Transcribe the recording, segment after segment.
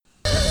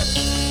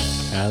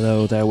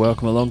Hello there,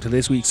 welcome along to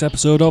this week's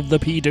episode of The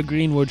Peter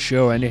Greenwood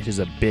Show, and it is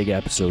a big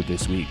episode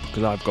this week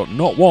because I've got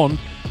not one,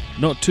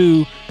 not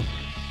two,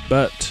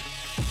 but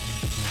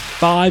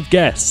 5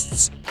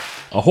 guests.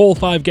 A whole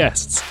 5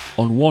 guests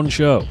on one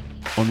show,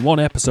 on one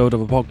episode of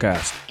a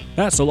podcast.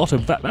 That's a lot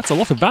of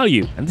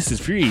value, and this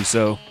is free,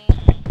 so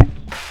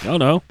y'all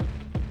know.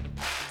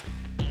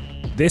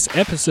 This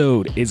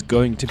episode is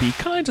going to be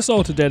kind of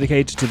sort of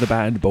dedicated to the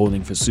band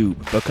Bowling for Soup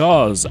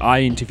because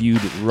I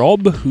interviewed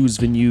Rob, who's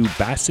the new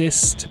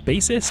bassist,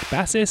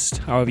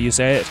 however you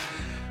say it,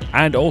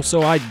 and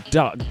also I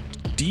dug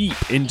deep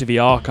into the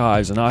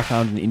archives and I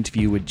found an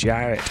interview with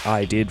Jaret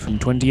I did from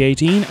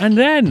 2018, and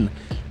then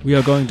we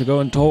are going to go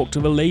and talk to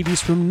the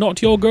ladies from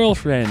Not Your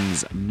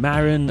Girlfrens,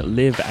 Maren,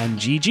 Liv and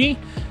Gigi.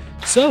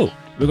 So,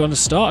 we're going to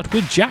start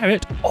with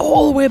Jaret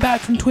all the way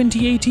back from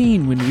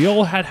 2018 when we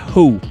all had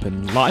hope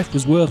and life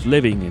was worth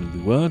living and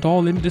we weren't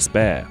all in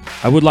despair.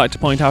 I would like to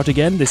point out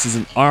again, this is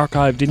an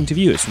archived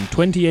interview. It's from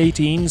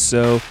 2018,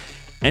 so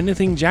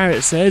anything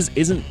Jaret says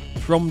isn't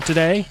from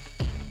today.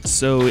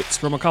 So it's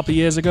from a couple of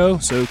years ago,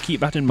 so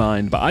keep that in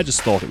mind. But I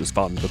just thought it was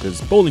fun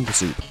because Bowling for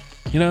Soup,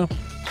 you know,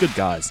 good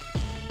guys.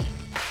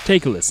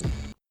 Take a listen.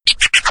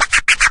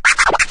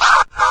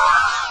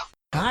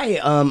 Hi,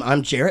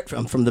 I'm Jaret.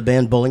 I'm from the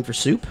band Bowling for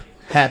Soup.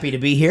 Happy to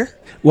be here.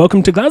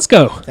 Welcome to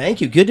Glasgow.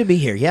 Thank you. Good to be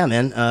here. Yeah,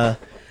 man.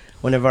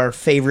 One of our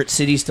favorite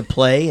cities to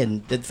play,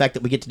 and the fact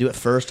that we get to do it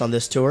first on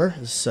this tour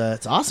is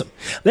it's awesome.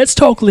 Let's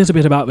talk a little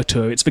bit about the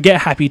tour. It's the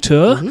Get Happy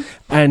tour,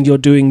 and you're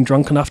doing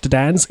Drunk Enough to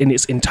Dance in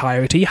its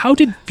entirety. How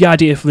did the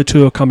idea for the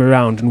tour come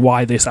around, and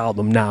why this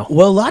album now?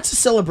 Well, lots of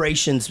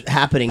celebrations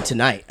happening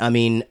tonight. I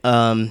mean,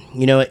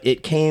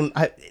 it came.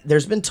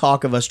 There's been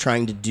talk of us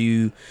trying to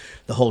do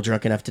the whole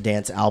Drunk Enough to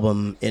Dance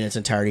album in its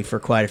entirety for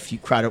quite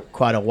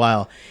a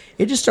while.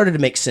 It just started to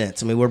make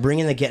sense. I mean, we're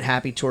bringing the Get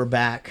Happy tour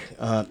back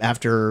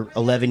after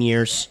 11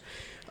 years.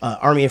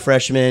 Army of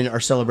Freshmen are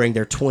celebrating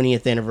their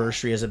 20th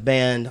anniversary as a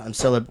band. And it's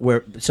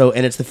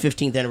the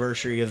 15th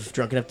anniversary of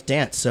Drunk Enough to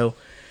Dance. So,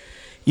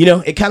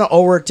 it kind of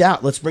all worked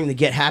out. Let's bring the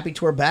Get Happy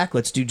tour back.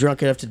 Let's do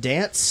Drunk Enough to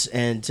Dance,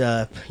 and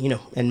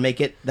and make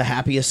it the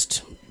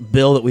happiest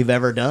bill that we've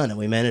ever done. And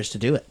we managed to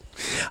do it.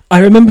 I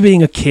remember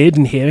being a kid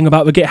and hearing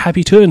about the Get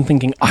Happy tour and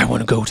thinking, I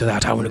want to go to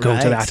that, to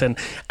that.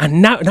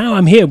 And now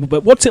I'm here.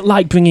 But what's it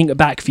like bringing it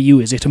back for you?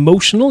 Is it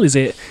emotional? Is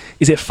it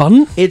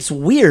fun? It's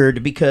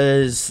weird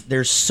because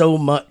there's so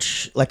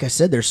much, like I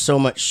said, there's so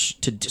much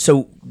to do.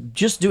 So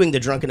just doing the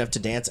Drunk Enough to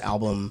Dance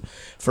album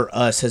for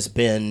us has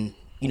been,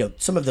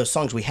 some of those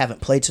songs we haven't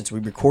played since we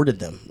recorded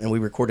them. And we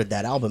recorded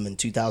that album in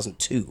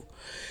 2002.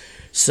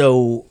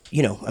 So,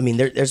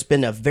 there's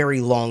been a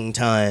very long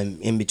time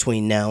in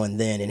between now and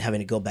then and having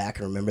to go back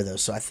and remember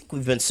those. So I think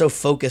we've been so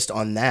focused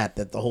on that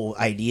the whole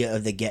idea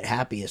of the Get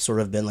Happy has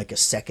sort of been like a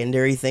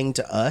secondary thing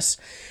to us.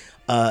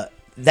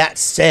 That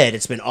said,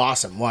 it's been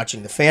awesome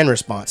watching the fan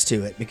response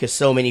to it because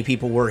so many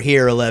people were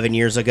here 11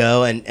 years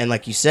ago. And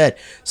like you said,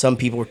 some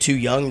people were too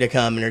young to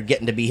come and are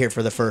getting to be here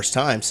for the first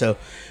time. So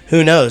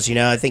who knows?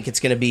 I think it's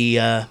going to be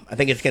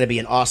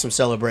an awesome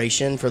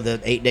celebration for the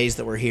 8 days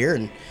that we're here.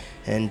 And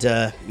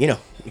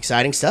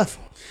exciting stuff.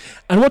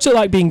 And what's it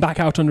like being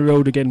back out on the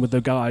road again with the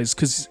guys?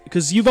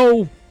 Because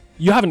you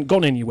haven't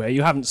gone anywhere,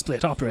 you haven't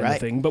split up or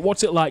anything, right. But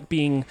what's it like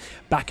being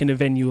back in a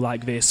venue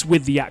like this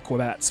with the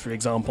Aquabats, for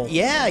example?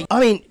 Yeah,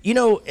 I mean,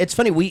 it's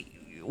funny,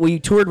 we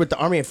toured with the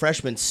Army of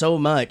Freshmen so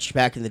much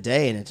back in the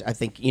day, and I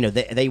think,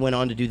 they went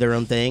on to do their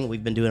own thing,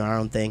 we've been doing our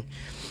own thing.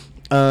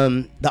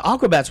 The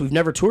Aquabats, we've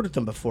never toured with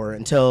them before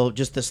until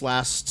just this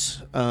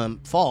last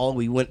fall,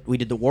 we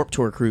did the Warped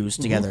Tour cruise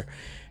together.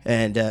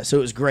 And so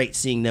it was great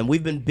seeing them.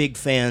 We've been big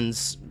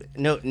fans,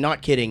 no,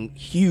 not kidding,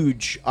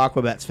 huge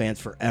Aquabats fans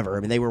forever.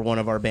 I mean, they were one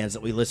of our bands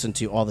that we listened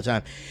to all the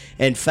time.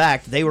 In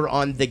fact, they were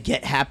on the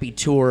Get Happy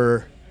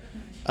Tour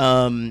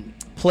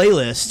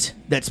playlist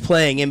that's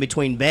playing in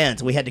between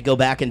bands. We had to go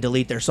back and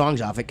delete their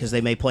songs off it because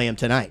they may play them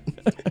tonight.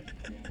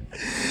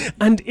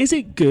 And is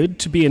it good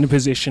to be in a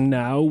position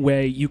now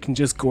where you can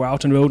just go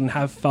out on the road and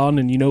have fun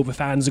and the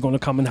fans are going to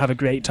come and have a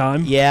great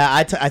time? Yeah,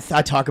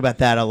 I talk about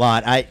that a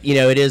lot.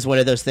 It is one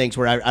of those things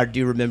where I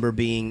do remember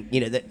being,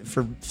 that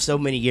for so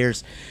many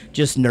years,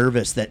 just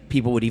nervous that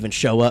people would even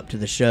show up to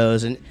the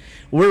shows. And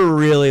we're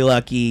really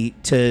lucky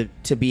to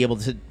be able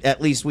to,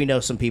 at least we know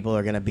some people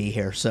are going to be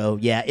here. So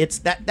yeah, it's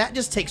that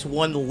just takes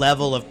one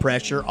level of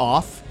pressure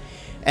off.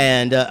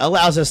 And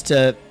allows us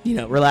to,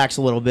 relax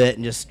a little bit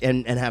and just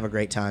and have a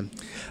great time.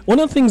 One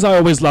of the things I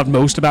always loved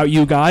most about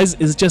you guys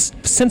is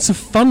just the sense of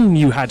fun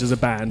you had as a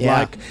band.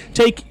 Yeah.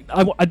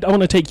 I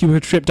want to take you a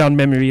trip down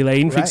memory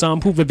lane, for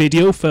example, the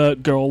video for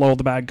Girl All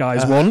the Bad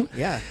Guys Won.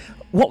 Yeah.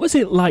 What was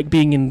it like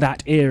being in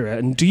that era?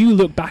 And do you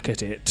look back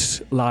at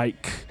it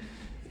look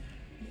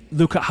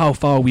at how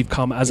far we've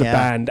come as a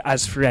band,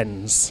 as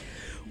friends?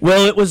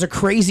 Well, it was a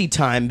crazy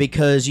time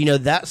because,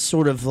 that's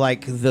sort of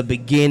like the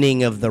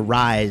beginning of the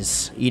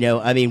rise.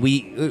 I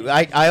mean,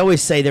 I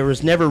always say there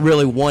was never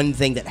really one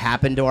thing that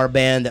happened to our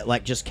band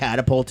that just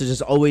catapulted.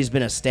 It's always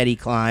been a steady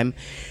climb.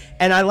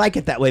 And I like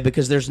it that way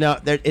because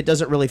it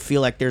doesn't really feel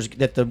like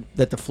that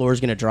the floor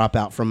is going to drop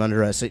out from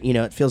under us.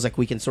 It feels like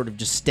we can sort of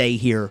just stay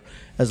here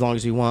as long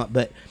as we want.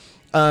 But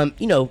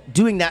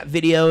doing that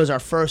video is our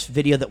first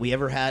video that we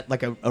ever had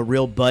like a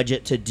real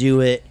budget to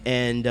do it,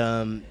 and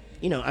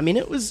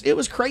it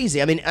was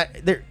crazy. I mean,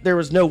 there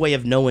was no way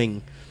of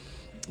knowing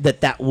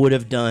that would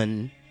have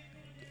done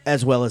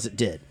as well as it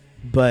did,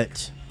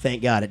 but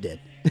thank God it did.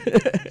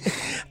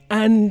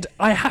 And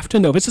I have to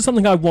know, this is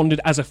something I wondered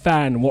as a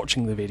fan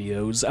watching the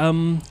videos.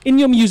 In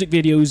your music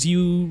videos,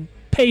 you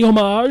pay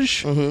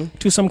homage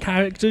to some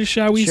characters,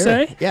 shall we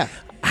say? Yeah.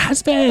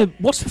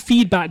 What's the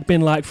feedback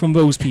been like from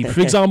those people?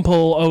 For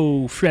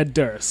example, Fred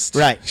Durst,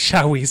 right?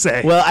 Shall we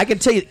say? Well, I can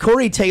tell you,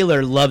 Corey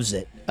Taylor loves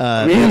it.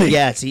 Really?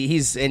 Yes,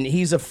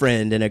 he's a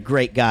friend and a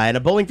great guy and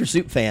a Bowling for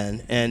Soup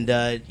fan, and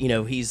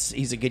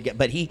he's a good guy.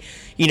 But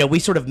we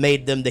sort of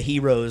made them the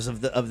heroes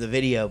of the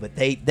video, but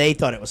they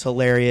thought it was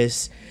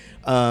hilarious.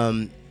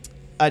 Fred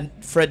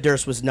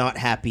Durst was not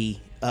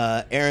happy.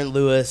 Aaron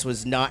Lewis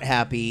was not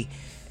happy.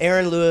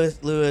 Aaron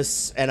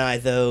Lewis and I,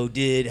 though,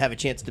 did have a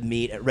chance to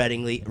meet at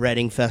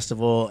Reading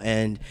Festival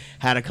and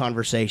had a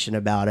conversation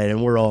about it,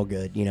 and we're all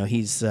good.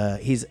 He's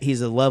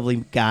a lovely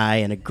guy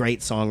and a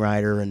great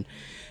songwriter, and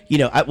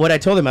what I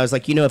told him, I was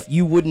like, if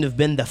you wouldn't have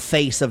been the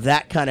face of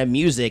that kind of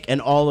music and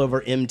all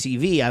over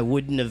MTV, I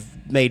wouldn't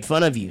have made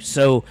fun of you.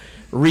 So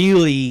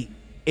really,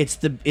 it's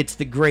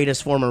the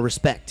greatest form of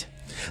respect.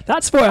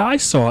 That's where I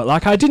saw it.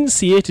 Like, I didn't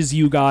see it as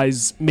you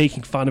guys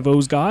making fun of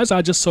those guys.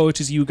 I just saw it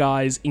as you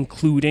guys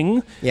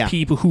including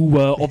people who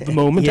were of the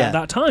moment at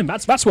that time.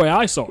 That's where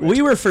I saw it.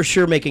 We were for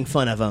sure making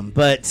fun of them,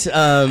 but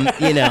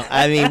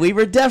we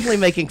were definitely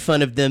making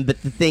fun of them.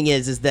 But the thing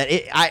is that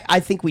I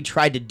think we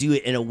tried to do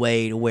it in a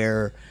way to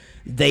where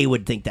they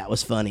would think that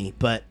was funny.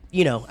 But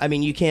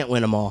you can't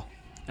win them all.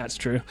 That's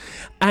true.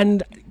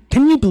 And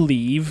can you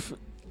believe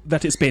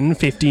that it's been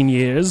 15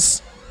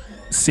 years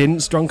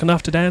since Drunk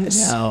Enough to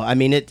Dance? No, I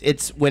mean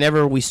it's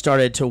whenever we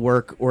started to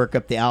work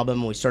up the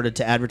album, we started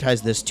to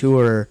advertise this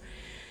tour.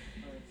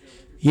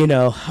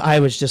 I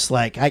was just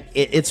like,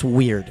 it's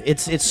weird.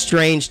 It's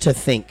strange to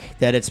think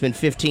that it's been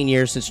 15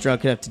 years since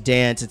Drunk Enough to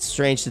Dance. It's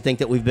strange to think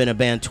that we've been a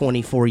band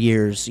 24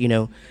 years.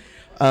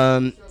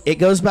 It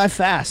goes by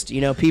fast.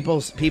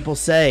 People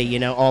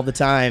say all the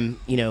time.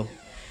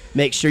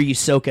 Make sure you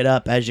soak it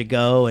up as you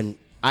go, and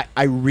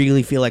I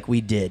really feel like we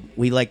did.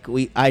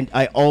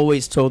 I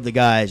always told the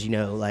guys,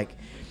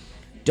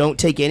 don't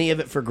take any of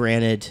it for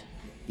granted.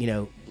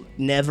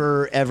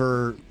 Never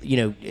ever,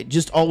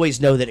 just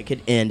always know that it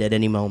could end at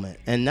any moment.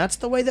 And that's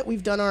the way that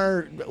we've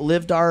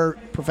lived our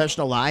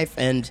professional life.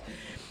 And,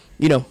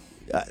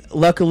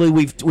 luckily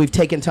we've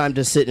taken time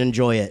to sit and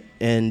enjoy it.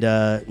 And,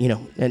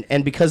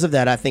 and because of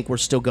that, I think we're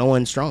still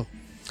going strong.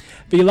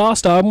 The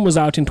last album was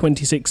out in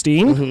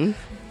 2016.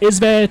 Is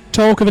there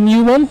talk of a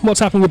new one? What's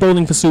happening with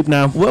Bowling for Soup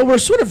now? Well, we're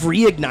sort of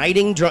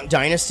reigniting Drunk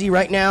Dynasty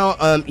right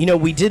now.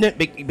 We didn't,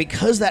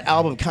 because that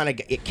album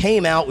it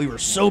came out, we were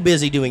so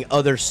busy doing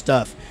other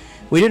stuff.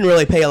 We didn't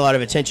really pay a lot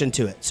of attention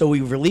to it. So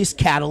we released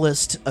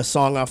Catalyst, a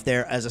song off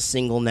there, as a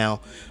single now.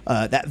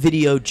 That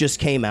video just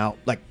came out,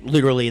 like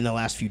literally in the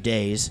last few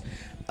days.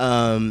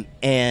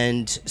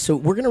 And so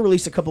we're going to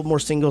release a couple more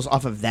singles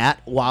off of that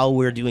while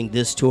we're doing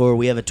this tour.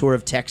 We have a tour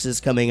of Texas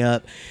coming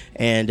up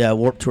and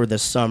Warped Tour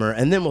this summer,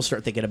 and then we'll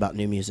start thinking about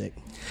new music.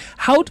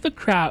 How do the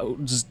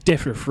crowds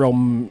differ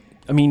from,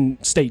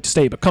 state to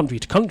state, but country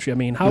to country?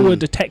 How would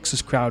the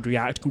Texas crowd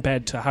react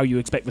compared to how you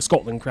expect the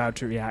Scotland crowd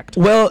to react?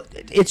 Well,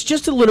 it's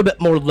just a little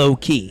bit more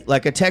low-key.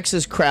 Like a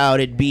Texas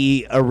crowd, it'd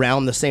be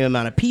around the same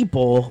amount of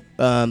people,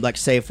 like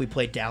say if we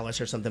played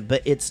Dallas or something,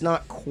 but it's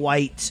not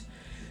quite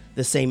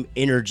the same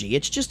energy.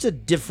 It's just a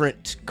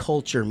different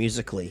culture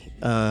musically.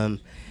 And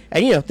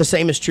the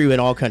same is true in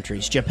all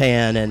countries,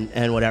 Japan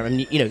and whatever.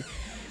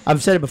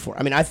 I've said it before.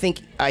 I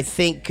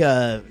think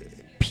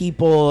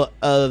people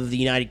of the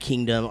United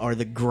Kingdom are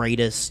the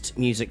greatest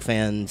music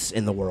fans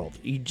in the world.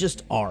 You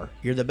just are.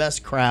 You're the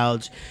best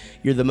crowds.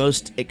 You're the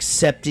most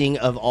accepting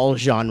of all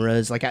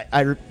genres. Like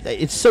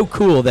it's so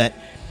cool that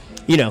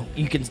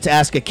you can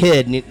ask a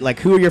kid,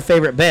 who are your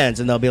favorite bands?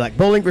 And they'll be like,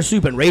 Bowling for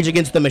Soup and Rage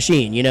Against the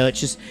Machine. It's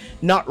just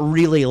not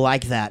really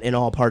like that in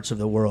all parts of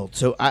the world.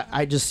 So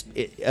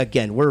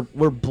again,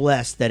 we're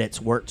blessed that it's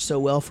worked so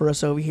well for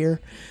us over here.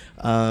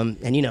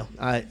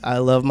 I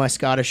love my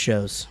Scottish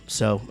shows.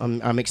 So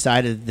I'm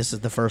excited this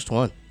is the first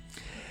one.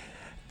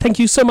 Thank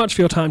you so much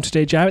for your time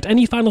today, Jaret.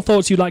 Any final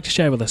thoughts you'd like to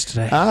share with us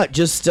today?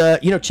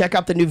 Check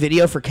out the new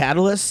video for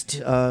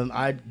Catalyst.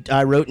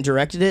 I wrote and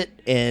directed it,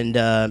 and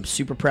I'm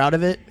super proud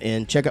of it.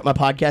 And check out my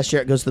podcast,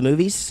 Jaret Goes to the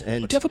Movies.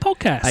 And do you have a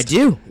podcast? I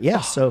do, yeah.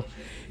 So,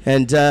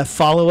 and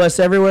follow us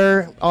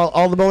everywhere,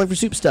 all the Bowling for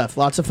Soup stuff.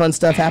 Lots of fun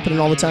stuff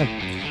happening all the time.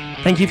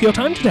 Thank you for your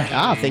time today.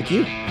 Thank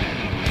you.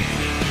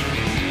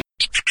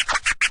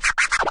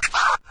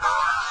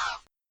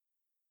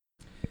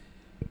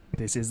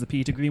 This is the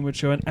Peter Greenwood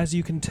Show, and as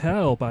you can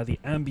tell by the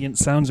ambient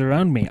sounds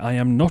around me, I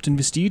am not in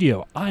the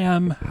studio. I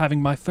am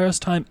having my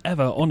first time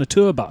ever on a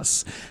tour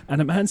bus, and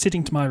a man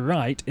sitting to my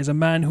right is a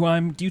man who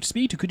I'm due to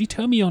speak to. Could you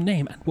tell me your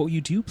name and what you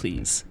do,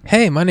 please?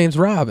 Hey, my name's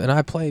Rob, and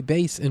I play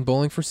bass in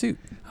Bowling for Soup.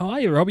 How are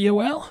you, Rob? Are you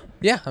well?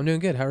 Yeah, I'm doing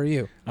good. How are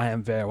you? I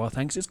am very well,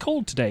 thanks. It's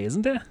cold today,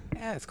 isn't it?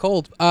 Yeah, it's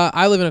cold.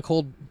 I live in a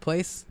cold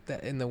place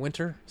in the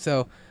winter,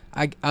 so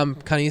I'm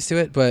kind of used to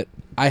it, but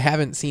I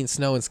haven't seen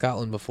snow in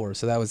Scotland before,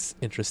 so that was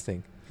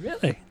interesting.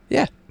 Really?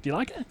 Yeah. Do you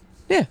like it?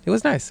 Yeah, it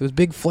was nice. It was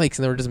big flakes,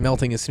 and they were just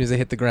melting as soon as they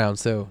hit the ground,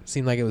 so it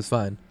seemed like it was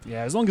fun.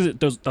 Yeah, as long as it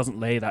doesn't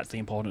lay, that's the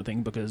important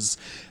thing, because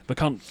the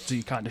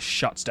country kind of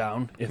shuts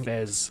down if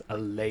there's a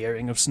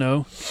layering of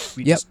snow.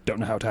 We just don't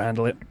know how to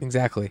handle it.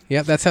 Exactly.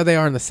 Yep, that's how they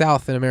are in the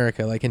South in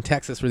America, like in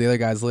Texas where the other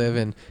guys live,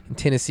 and in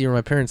Tennessee where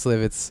my parents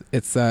live. It's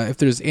if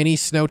there's any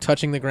snow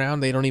touching the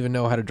ground, they don't even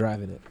know how to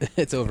drive in it.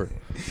 It's over.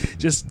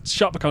 Just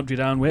shut the country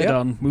down, we're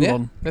done, move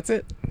on. That's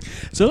it.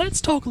 So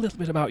let's talk a little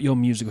bit about your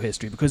musical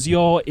history, because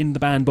you're in the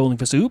band Bowling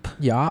for Soup.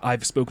 Yeah.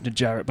 I've spoken to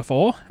Jaret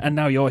before, and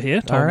now you're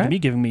here talking to me,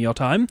 giving me your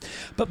time.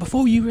 But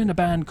before you were in a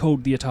band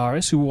called The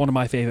Ataris, who were one of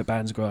my favourite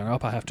bands growing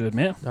up, I have to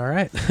admit. All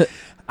right.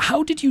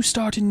 How did you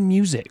start in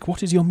music?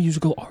 What is your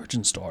musical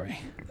origin story?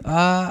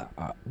 I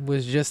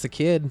was just a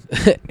kid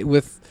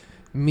with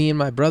me and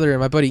my brother and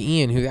my buddy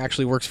Ian, who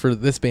actually works for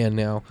this band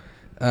now.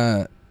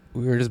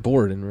 We were just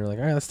bored, and we were like,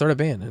 all right, let's start a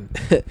band.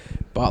 And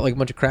bought like a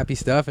bunch of crappy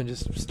stuff and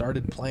just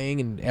started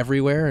playing and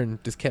everywhere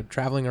and just kept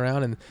traveling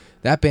around. And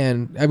that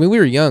band, I mean, we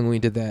were young when we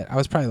did that. I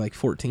was probably like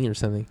 14 or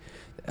something.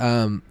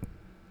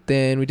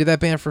 Then we did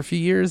that band for a few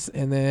years,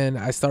 and then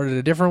I started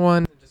a different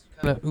one. Just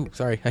kind of, ooh,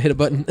 sorry, I hit a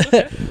button.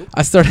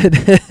 I started,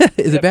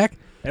 is it back?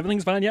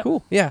 Everything's fine, yeah.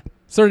 Cool, yeah.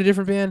 Started a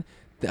different band.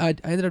 I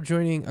ended up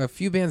joining a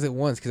few bands at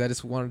once because I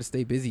just wanted to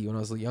stay busy when I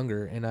was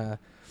younger. And I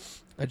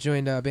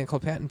joined a band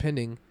called Patent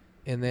Pending,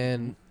 and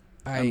then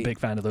I'm a big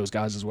fan of those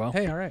guys as well.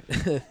 Hey, all right.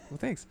 Well,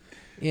 thanks.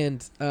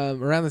 And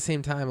around the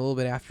same time, a little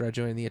bit after, I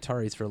joined the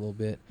Ataris for a little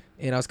bit.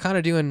 And I was kind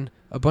of doing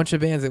a bunch of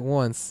bands at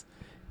once.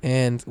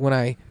 And when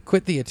I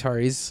quit the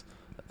Ataris,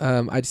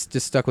 I just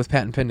stuck with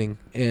Patent Pending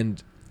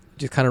and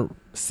just kind of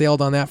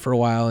sailed on that for a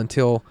while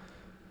until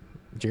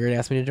Jared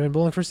asked me to join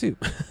Bowling for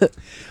Soup.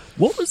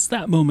 What was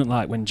that moment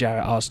like when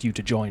Jaret asked you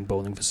to join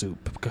Bowling for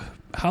Soup?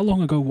 How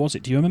long ago was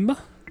it? Do you remember?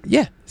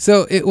 Yeah.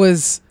 So it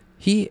was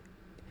It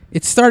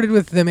started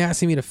with them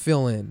asking me to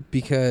fill in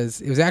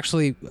because it was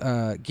actually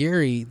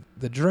Gary,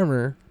 the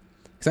drummer,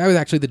 because I was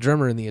actually the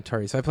drummer in the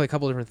Atari, so I play a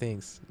couple different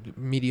things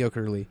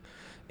mediocrely.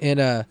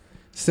 And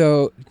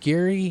so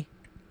Gary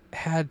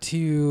had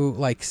to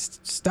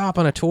stop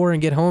on a tour and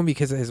get home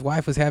because his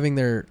wife was having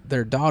their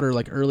daughter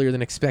earlier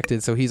than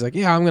expected. So he's like,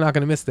 yeah, I'm not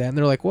going to miss that. And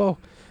they're like, whoa.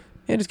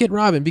 And just get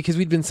Robin, because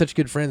we'd been such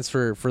good friends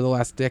for the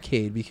last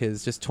decade,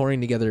 because just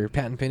touring together,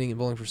 Patent Pending and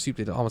Bowling for Soup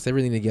did almost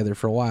everything together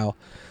for a while.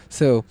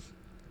 So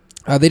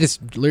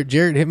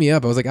Jared hit me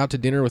up. I was out to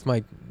dinner with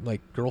my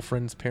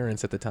girlfriend's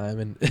parents at the time,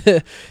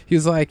 and he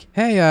was like,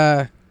 "Hey,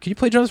 can you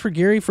play drums for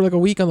Gary for a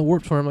week on the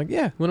Warped Tour?" I'm like,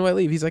 "Yeah, when do I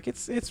leave?" He's like,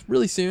 "It's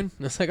really soon."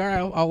 And I was like, "All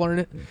right, I'll learn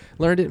it."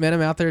 Learned it, met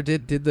him out there,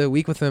 did the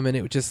week with him, and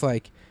it was just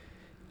it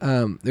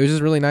was just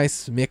a really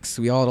nice mix.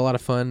 We all had a lot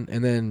of fun,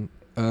 and then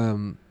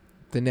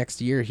the next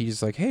year he's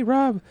just like, "Hey,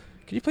 Rob,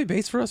 can you play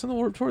bass for us on the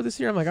Warped Tour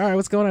this year?" I'm like, "All right,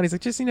 what's going on?" He's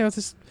like,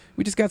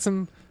 we just got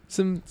some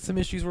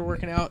issues we're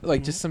working out,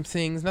 just some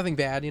things, nothing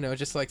bad,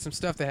 just some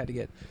stuff that had to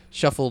get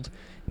shuffled.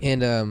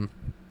 And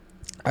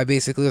I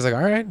basically was like,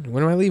 all right,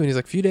 when am I leaving? He's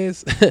like, a few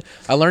days.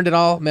 I learned it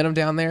all, met him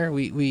down there.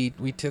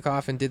 We took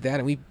off and did that,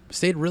 and we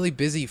stayed really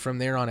busy from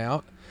there on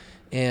out.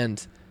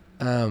 And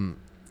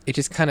it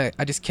just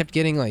I just kept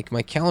getting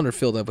my calendar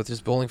filled up with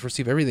just Bowling for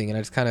Soup, everything, and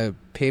I just kind of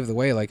paved the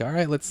way, all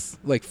right, let's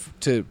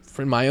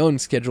for my own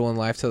schedule in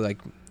life to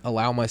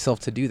allow myself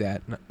to do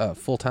that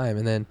full time.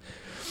 And then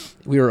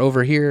we were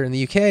over here in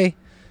the UK.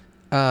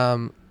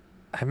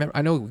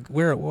 I know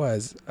where it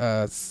was.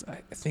 I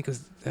think it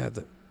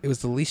was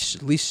the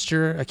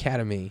Leicester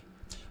Academy.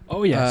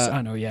 Oh yes,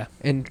 I know. Yeah,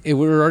 and we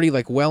were already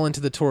well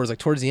into the tours,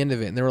 towards the end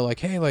of it, and they were like,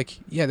 "Hey,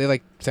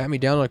 they sat me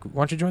down, why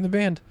don't you join the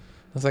band?"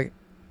 I was like,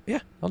 "Yeah,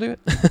 I'll do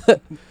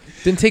it."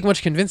 Didn't take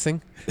much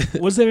convincing.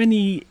 Was there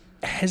any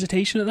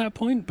hesitation at that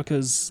point,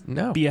 because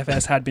no.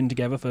 BFS had been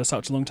together for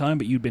such a long time,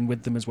 but you'd been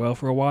with them as well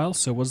for a while,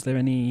 so was there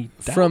any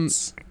doubts? From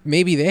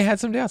maybe they had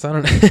some doubts, I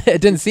don't know. It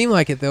didn't seem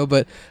like it though,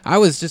 but I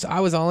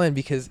was all in,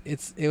 because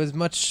it was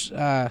much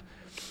when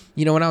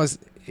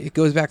it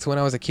goes back to when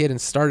I was a kid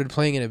and started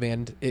playing in a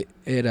band. It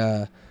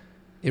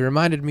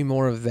reminded me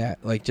more of that,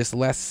 just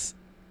less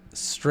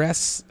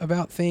stress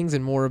about things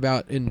and more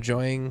about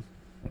enjoying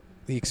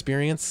the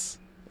experience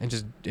and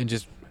just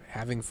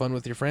having fun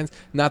with your friends.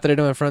 Not that I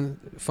don't have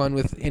fun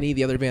with any of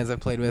the other bands I've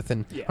played with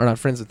and are not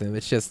friends with them.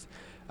 It's just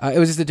it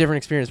was just a different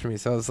experience for me.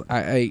 So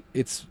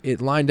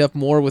it lined up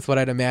more with what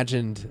I'd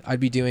imagined I'd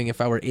be doing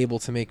if I were able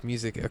to make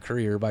music a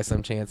career by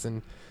some chance.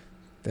 And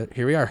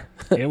here we are.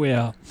 Here we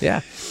are. Yeah.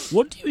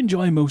 What do you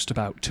enjoy most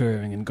about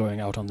touring and going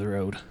out on the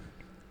road?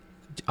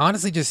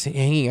 Honestly, just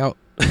hanging out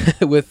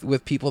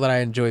with people that I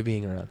enjoy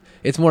being around.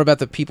 It's more about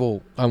the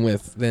people I'm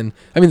with than,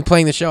 I mean,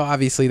 playing the show.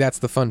 Obviously, that's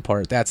the fun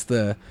part. That's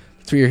what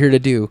you're here to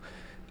do.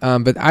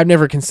 But I've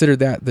never considered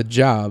that the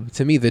job.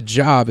 To me, the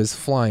job is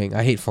flying.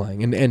 I hate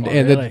flying, and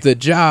really? the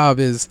job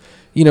is,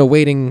 you know,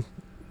 waiting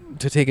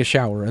to take a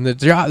shower, and the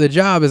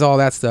job is all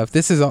that stuff.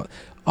 This is all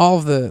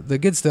of the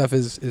good stuff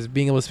is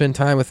being able to spend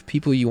time with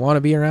people you want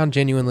to be around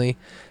genuinely,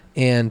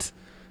 and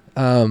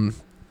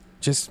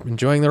just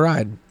enjoying the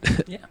ride.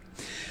 Yeah.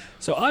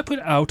 So I put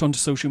out onto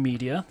social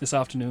media this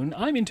afternoon,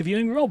 I'm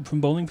interviewing Rob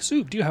from Bowling for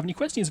Soup. Do you have any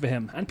questions for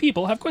him? And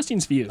people have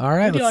questions for you. All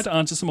right, Would you like to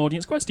answer some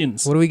audience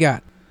questions? What do we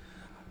got?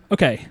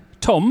 Okay,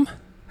 Tom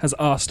has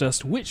asked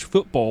us, which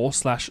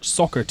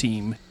football/soccer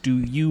team do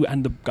you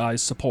and the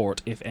guys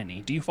support, if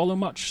any? Do you follow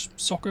much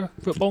soccer,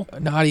 football?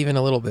 Not even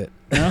a little bit.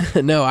 No?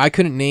 No, I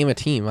couldn't name a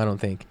team, I don't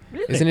think.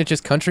 Really? Isn't it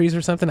just countries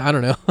or something? I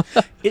don't know.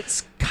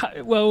 It's,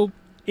 well,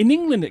 in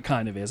England it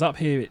kind of is. Up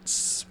here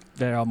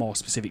there are more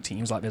specific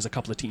teams, like there's a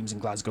couple of teams in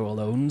Glasgow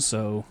alone,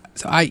 so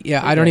I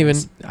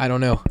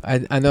don't know.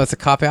 I know it's a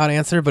cop-out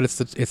answer, but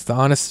it's the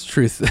honest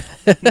truth.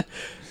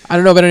 I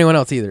don't know about anyone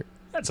else either.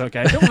 that's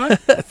okay, don't worry.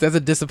 That's a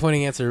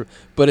disappointing answer,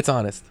 but it's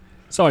honest.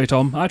 Sorry,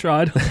 Tom, I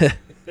tried.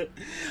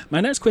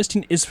 My next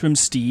question is from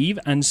Steve,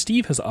 and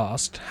Steve has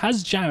asked,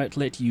 has Jaret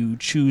let you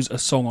choose a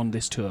song on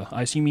this tour?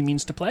 I assume he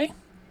means to play?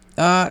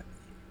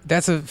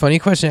 That's a funny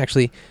question,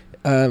 actually.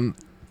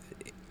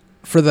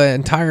 For the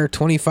entire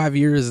 25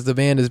 years the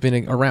band has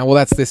been around, well,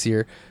 that's this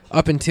year,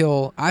 up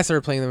until I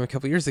started playing them a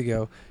couple years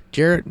ago,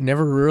 Jaret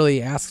never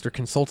really asked or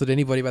consulted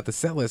anybody about the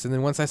set list. And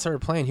then once I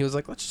started playing, he was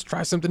like, let's just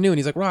try something new. And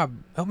he's like, Rob,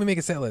 help me make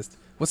a set list.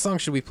 What song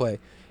should we play?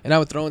 And I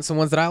would throw in some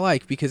ones that I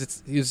like,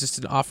 because he was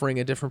just offering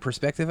a different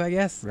perspective, I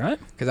guess. Right.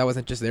 Because I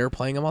wasn't just there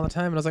playing them all the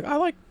time. And I was like, I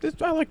like this,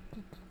 I like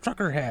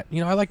Trucker Hat.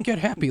 You know, I like Get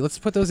Happy. Let's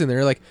put those in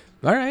there. Like,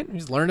 all right. We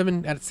just learned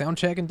them at sound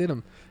check and did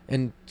them.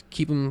 And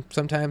keep them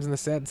sometimes in the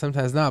set and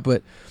sometimes not.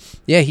 But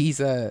yeah, he's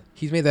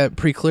made that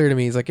pretty clear to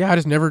me. He's like, yeah, I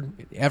just never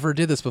ever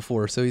did this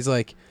before. So he's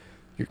like,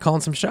 you're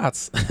calling some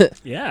shots.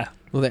 Yeah.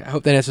 Well, I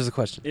hope that answers the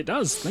question. It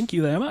does. Thank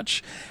you very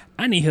much.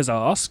 Annie has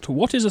asked,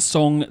 what is a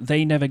song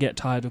they never get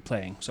tired of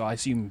playing? So I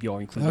assume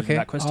you're included in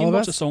that question.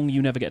 What's a song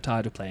you never get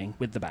tired of playing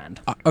with the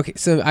band? Okay,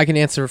 so I can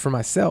answer for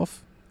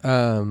myself.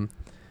 I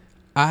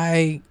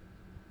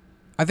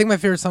think my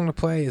favorite song to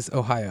play is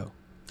Ohio.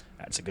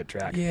 That's a good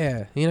track.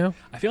 Yeah, you know?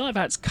 I feel like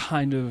that's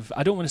kind of,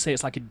 I don't want to say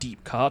it's like a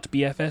deep cut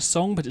BFS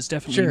song, but it's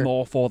definitely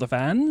more for the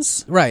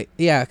fans. Right,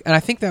 yeah. And I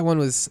think that one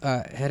was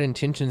had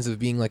intentions of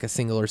being like a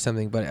single or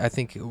something, but I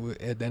think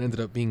that ended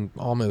up being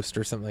almost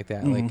or something like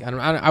that. Mm-hmm.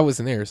 Like I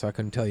wasn't there, so I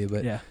couldn't tell you,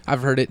 but yeah.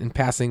 I've heard it in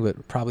passing,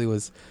 but probably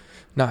was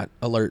not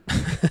alert.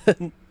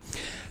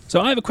 So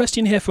I have a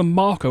question here from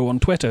Marco on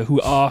Twitter,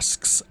 who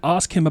asks,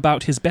 ask him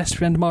about his best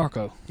friend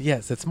Marco.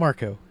 Yes, it's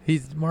Marco.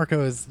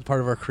 Marco is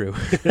part of our crew.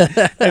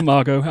 Hey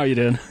Marco, how you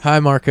doing? Hi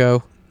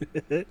Marco.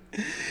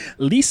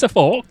 Lisa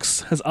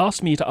Fawkes has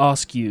asked me to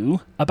ask you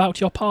about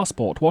your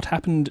passport. What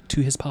happened to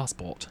his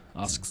passport?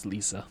 Asks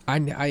Lisa.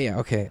 Yeah,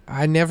 okay.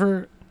 I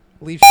never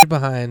leave shit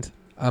behind.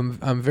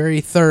 I'm very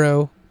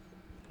thorough,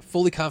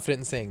 fully confident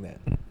in saying that.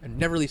 I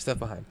never leave stuff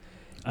behind.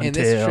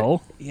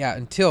 Until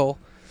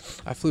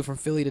I flew from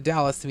Philly to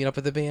Dallas to meet up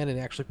with the band and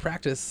actually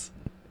practice.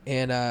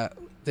 And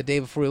the day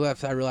before we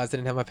left, I realized I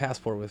didn't have my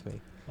passport with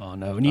me. Oh,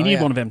 no. And you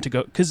need one of them to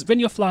go. Because when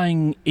you're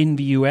flying in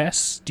the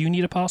US, do you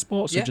need a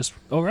passport? So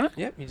all right.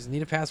 Yep, you just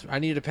need a passport. I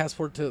needed a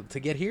passport to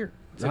get here,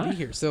 to be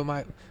here. So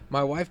my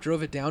wife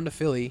drove it down to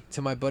Philly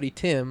to my buddy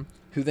Tim,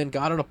 who then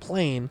got on a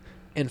plane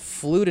and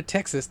flew to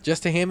Texas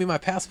just to hand me my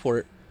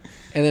passport,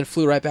 and then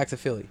flew right back to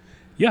Philly.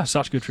 Yeah,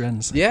 such good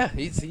friends. Yeah,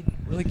 he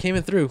really came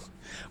in through.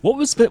 What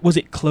was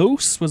it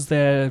close? Was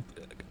there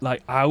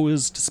like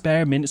hours to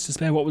spare, minutes to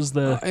spare? What was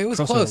the it was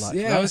crossover close. like?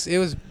 Yeah, it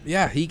was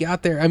yeah, he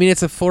got there. I mean,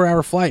 it's a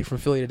 4-hour flight from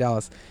Philly to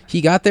Dallas.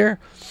 He got there,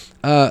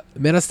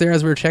 met us there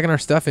as we were checking our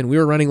stuff in. We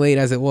were running late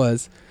as it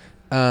was.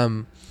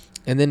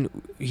 And then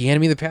he handed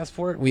me the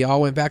passport. We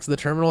all went back to the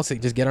terminal to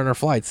just get on our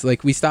flights.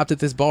 Like, we stopped at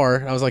this bar.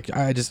 And I was like,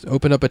 I just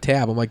opened up a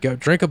tab. I'm like, go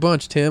drink a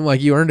bunch, Tim.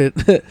 Like, you earned it.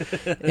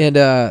 And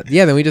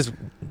then we just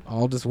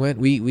went.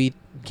 We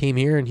came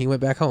here and he went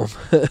back home.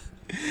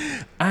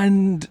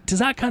 And does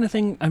that kind of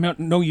thing, I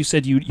know you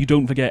said you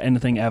don't forget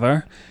anything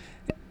ever.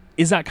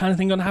 Is that kind of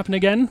thing going to happen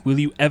again? Will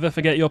you ever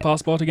forget your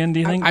passport again, do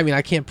you think? I mean,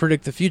 I can't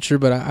predict the future,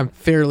 but I'm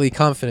fairly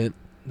confident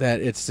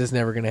that it's just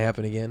never going to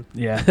happen again.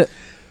 Yeah.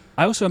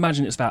 I also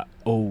imagine it's that,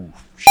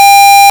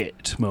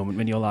 shit moment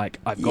when you're like,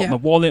 I've got my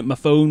wallet, my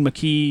phone, my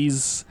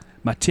keys,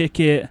 my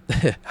ticket.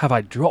 Have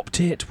I dropped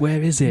it?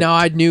 Where is it? No,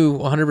 I knew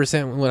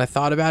 100% when I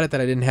thought about it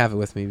that I didn't have it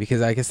with me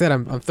because, like I said,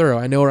 I'm thorough.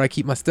 I know where I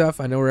keep my stuff.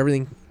 I know where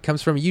everything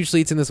comes from.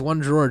 Usually it's in this one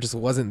drawer. It just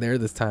wasn't there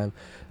this time,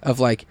 of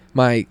like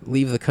my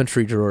leave the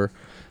country drawer.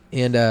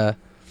 And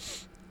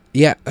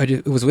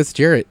it was with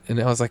Jaret,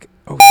 and I was like,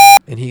 oh,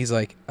 and he's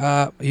like,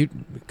 he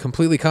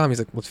completely calm. He's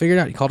like, let's figure it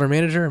out. He called our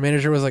manager. Our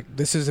manager was like,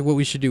 this is what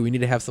we should do. We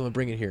need to have someone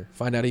bring it here.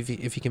 Find out if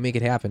he can make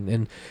it happen.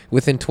 And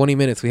within 20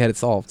 minutes, we had it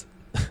solved.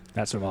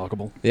 That's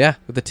remarkable. Yeah,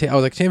 with I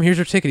was like, Tim, here's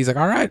your ticket. He's like,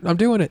 all right, I'm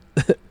doing it.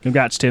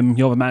 Congrats, Tim.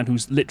 You're the man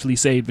who's literally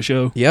saved the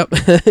show. Yep.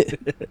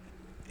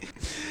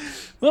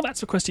 Well,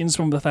 that's the questions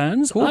from the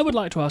fans. Cool. I would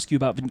like to ask you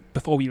about,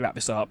 before we wrap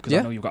this up, because I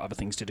Yeah. know you've got other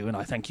things to do, and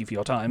I thank you for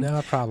your time. No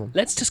problem.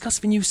 Let's discuss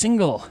the new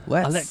single,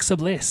 Alexa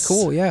Bliss.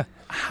 Cool, yeah.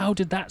 How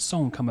did that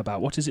song come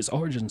about? What is its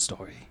origin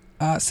story?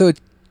 So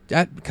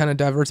that kind of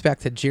diverts back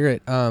to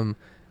Jaret.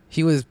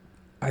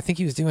 I think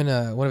he was doing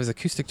one of his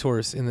acoustic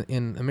tours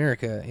in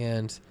America,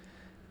 and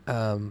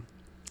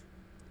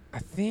I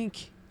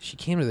think she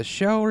came to the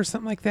show or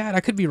something like that. I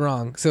could be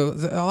wrong. So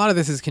a lot of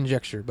this is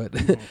conjecture, but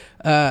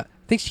I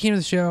think she came to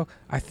the show.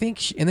 I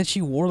think, and then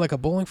she wore like a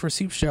Bowling for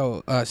Soup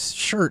show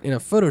shirt in a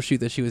photo shoot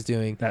that she was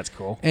doing. That's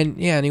cool. And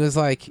yeah, and he was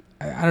like,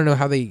 I don't know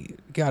how they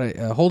got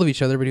a hold of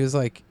each other, but he was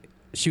like,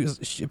 she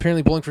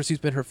apparently Bowling for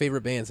Soup's been her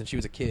favorite band since she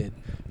was a kid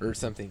or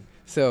something.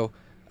 So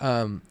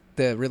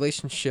the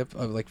relationship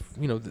of like,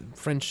 the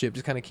friendship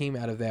just kind of came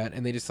out of that,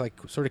 and they just like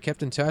sort of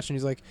kept in touch. And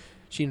he's like,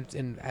 she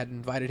had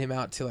invited him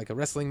out to like a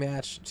wrestling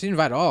match. She didn't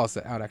invite all of us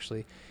out,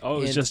 actually. Oh,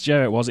 it was just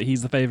Jaret, was it?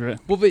 He's the favorite.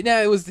 Well, but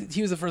no, he was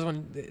the first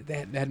one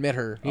that had met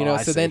her.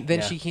 So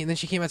then she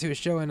came out to a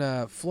show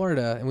in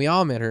Florida, and we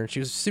all met her. And she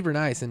was super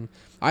nice, and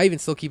I even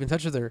still keep in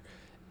touch with her.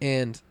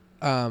 And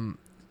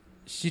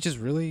she's just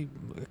really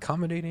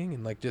accommodating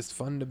and like just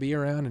fun to be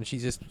around, and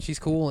she's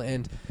cool.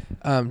 And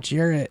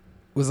Jaret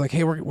was like,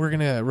 hey, we're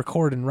gonna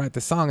record and write the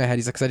song I had.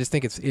 He's like, 'cause I just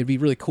think it'd be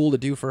really cool to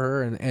do for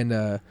her,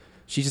 and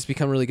she's just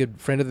become a really good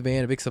friend of the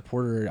band, a big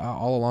supporter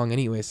all along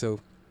anyway. So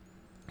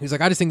he was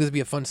like, I just think this would be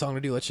a fun song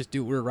to do. Let's just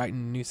do it. We're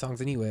writing new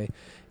songs anyway.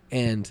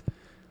 And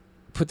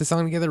put the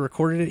song together,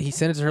 recorded it. He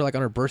sent it to her like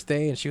on her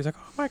birthday, and she was like,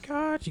 oh my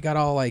God. She got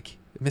all like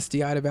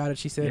misty-eyed about it,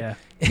 she said.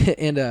 Yeah.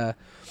 And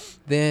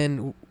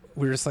then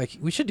we were just like,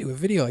 we should do a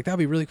video. Like, that'd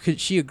be really cool.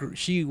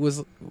 She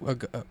was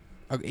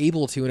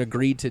able to and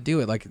agreed to do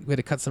it. Like, we had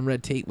to cut some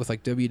red tape with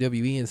like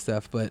WWE and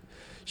stuff, but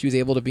she was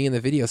able to be in the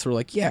video. So we're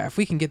like, yeah, if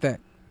we can get that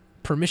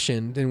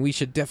permission, then we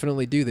should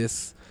definitely do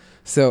this.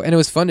 So, and it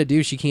was fun to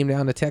do. She came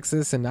down to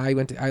Texas, and I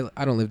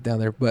don't live down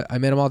there, but I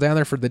met them all down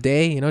there for the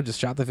day, just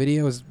shot the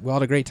video. We all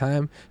had a great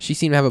time. She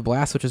seemed to have a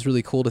blast, which was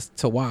really cool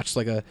to watch,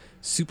 like a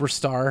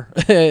superstar,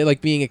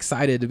 like being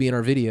excited to be in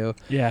our video.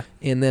 Yeah.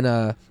 And then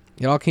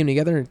it all came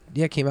together, and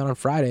it came out on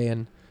Friday,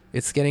 and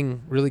it's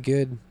getting really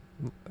good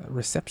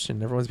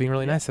reception. Everyone's being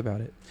really nice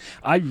about it.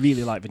 I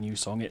really like the new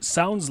song. It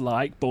sounds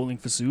like Bowling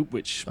for Soup,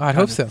 which I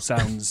hope so.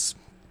 Sounds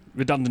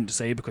redundant to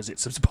say because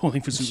it's a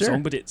Bowling for Soup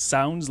song, but it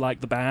sounds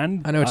like the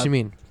band. I know what you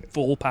mean.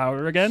 Full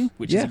power again,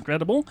 which is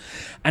incredible.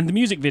 And the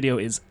music video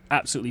is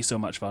absolutely so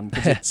much fun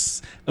because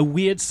it's a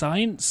weird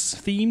science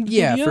themed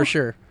video. Yeah, for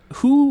sure.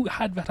 Who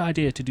had that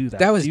idea to do that?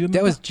 That was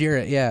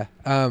Jaret. Yeah.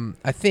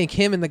 I think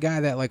him and the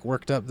guy that like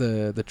worked up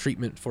the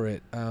treatment for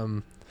it.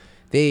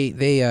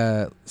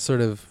 They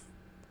sort of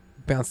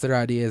bounced their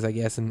ideas, I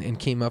guess, and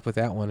came up with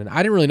that one. And I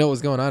didn't really know what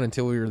was going on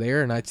until we were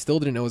there, and I still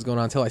didn't know what was going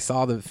on until I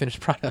saw the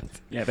finished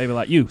product. Yeah, they were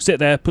like, you, sit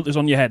there, put this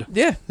on your head.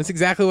 Yeah, that's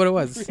exactly what it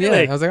was.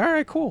 Really? Yeah, I was like, all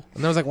right, cool.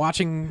 And then I was like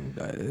watching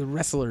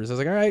wrestlers. I was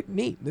like, all right,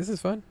 neat, this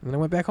is fun. And then I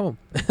went back home.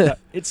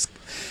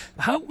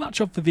 How much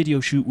of the video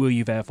shoot were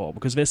you there for?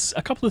 Because there's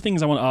a couple of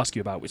things I want to ask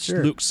you about, which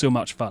looks so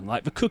much fun,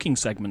 like the cooking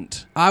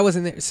segment. I was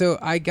in there, so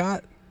I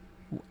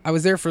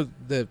was there for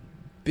the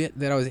bit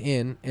that I was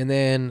in, and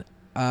then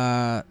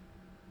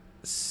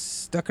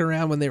stuck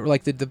around when they were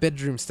like the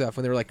bedroom stuff,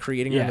 when they were like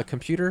creating on the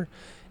computer,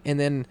 and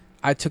then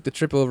I took the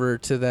trip over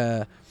to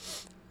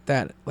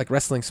that like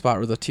wrestling spot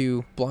where the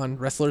two blonde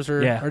wrestlers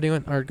are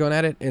going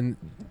at it, and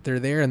they're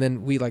there, and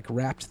then we like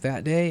wrapped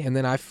that day, and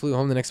then I flew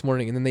home the next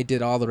morning, and then they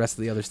did all the rest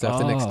of the other stuff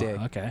the next day.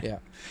 Okay. Yeah.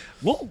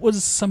 What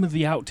was some of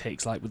the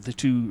outtakes like with the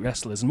two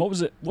wrestlers, and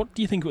what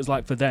do you think it was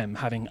like for them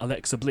having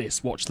Alexa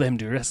Bliss watch them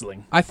do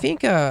wrestling? I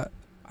think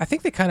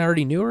they kind of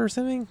already knew her or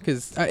something,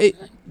 because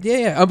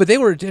but they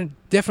were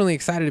definitely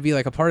excited to be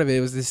like a part of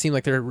it. It seemed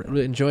like they're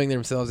really enjoying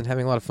themselves and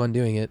having a lot of fun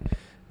doing it.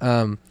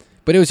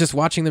 But it was just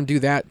watching them do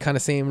that kind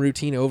of same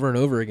routine over and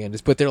over again.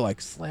 But they're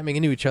like slamming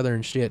into each other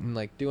and shit and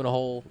like doing a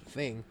whole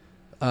thing.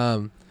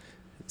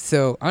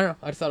 So I don't know.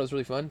 I just thought it was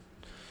really fun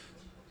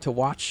to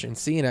watch and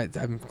see, and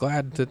I'm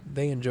glad that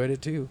they enjoyed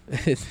it too.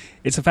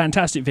 It's a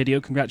fantastic video.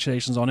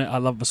 Congratulations on it. I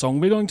love the song.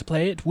 We're going to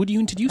play it. Would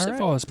you introduce it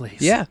for us, please?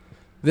 Yeah.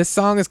 This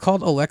song is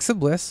called Alexa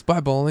Bliss by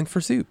Bowling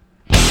for Soup.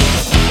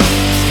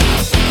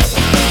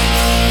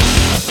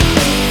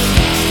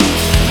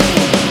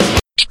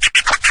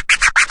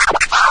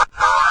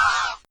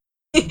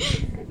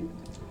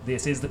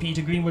 This is the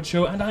Peter Greenwood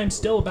Show, and I'm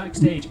still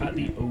backstage at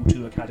the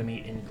O2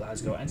 Academy in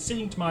Glasgow. And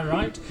sitting to my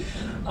right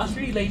are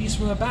three ladies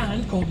from a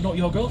band called Not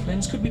Your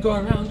Girlfriends. Could we go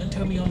around and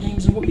tell me your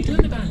names and what you do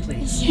in the band,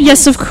 please?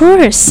 Yes, of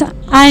course.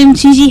 I'm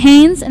Gigi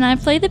Haynes, and I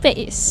play the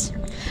bass.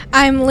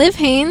 I'm Liv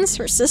Haynes,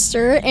 her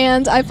sister,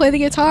 and I play the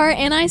guitar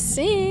and I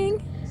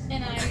sing.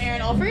 And I'm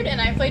Erin Alford,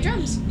 and I play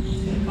drums.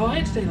 All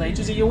right, today,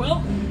 ladies, are you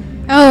well?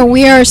 Oh,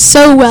 we are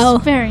so well.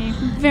 Very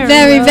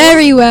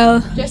Very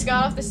well. Just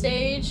got off the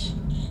stage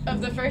of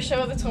the first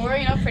show of the tour,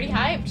 pretty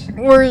hyped.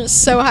 We're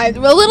so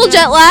hyped. We're a little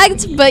jet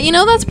lagged, but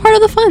that's part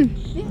of the fun.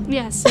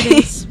 Yes, it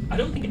is. I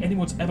don't think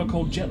anyone's ever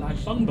called jet lag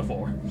fun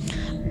before.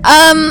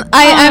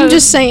 I'm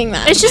just saying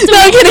that. It's just a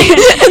weird,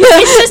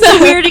 it's just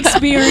a weird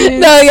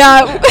experience. No,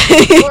 yeah.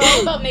 We're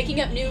all about making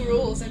up new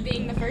rules and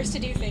being the first to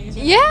do things.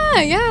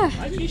 yeah.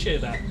 I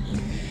appreciate that.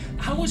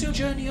 How was your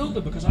journey over?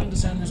 Because I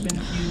understand there's been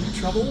a few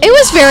troubles. It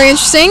was very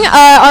interesting.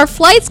 Our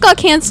flights got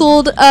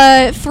canceled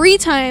 3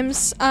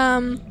 times.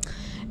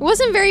 It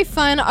wasn't very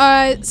fun.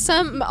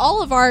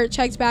 All of our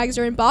checked bags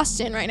are in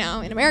Boston right now,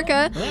 in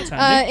America, Well, that's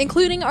handy.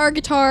 including our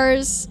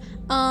guitars,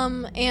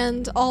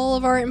 and all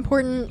of our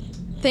important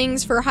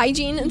things for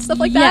hygiene and stuff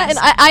like that. Yes.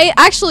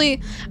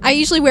 And I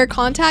usually wear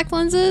contact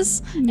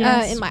lenses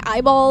Yes. in my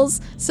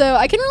eyeballs, so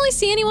I couldn't really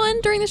see anyone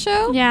during the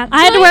show. Yeah,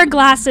 I had to wear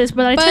glasses,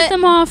 but I But took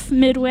them off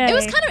midway. It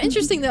was kind of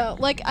interesting though.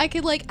 Like I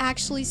could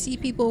actually see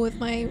people with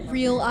my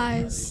real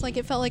eyes. Like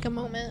it felt like a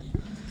moment.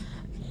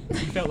 You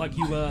felt like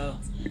you were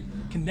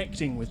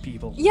connecting with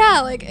people.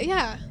 Yeah,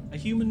 A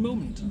human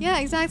moment. yeah,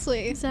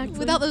 exactly. Exactly.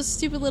 Without those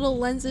stupid little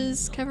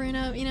lenses covering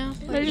up, you know.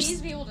 Like, you need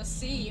to be able to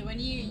see you, and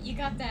you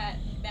got that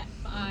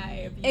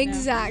vibe. You know?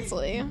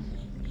 Exactly.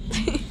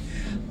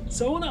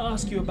 So I want to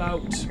ask you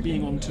about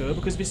being on tour,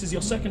 because this is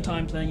your second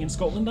time playing in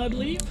Scotland, I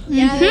believe.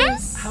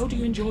 Yes. How do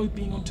you enjoy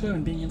being on tour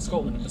and being in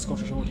Scotland and the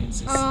Scottish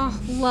audiences? Oh,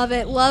 love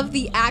it. Love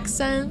the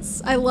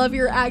accents. I love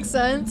your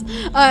accent.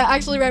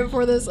 Actually, right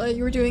before this,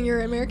 you were doing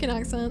your American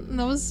accent, and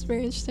that was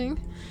very interesting.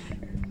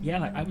 Yeah,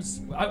 like I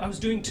was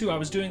doing too. I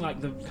was doing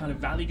like the kind of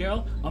Valley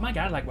Girl. Oh my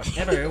god, like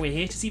whatever. We're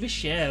here to see the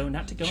show,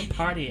 not to go and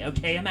party.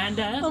 Okay,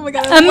 Amanda. Oh my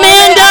god.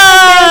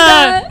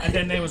 Amanda! And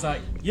then they was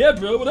like, yeah,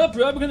 bro, what up,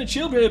 bro? We're gonna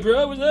chill, bro.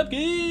 What's up,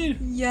 kid?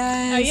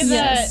 Yes. I give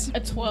yes.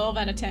 that a 12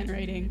 out of 10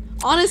 rating.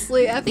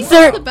 Honestly, I think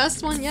Thir- that's the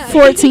best one yet.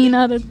 14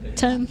 out of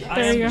 10.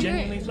 I There you am go.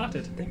 genuinely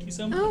flattered. Thank you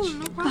so much. Oh,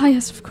 no problem. Ah,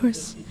 yes, of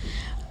course.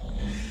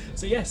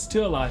 So yes,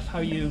 tour life. How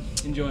are you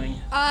enjoying?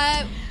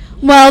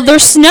 Well,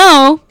 there's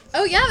snow,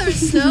 Oh yeah,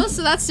 there's snow,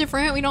 so that's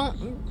different. We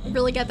don't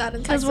really get that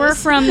in because Texas. we're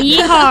from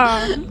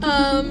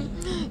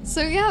Yeehaw.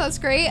 So yeah, that's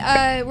great.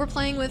 We're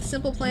playing with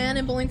Simple Plan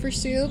and Bowling for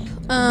Soup.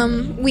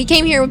 We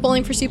came here with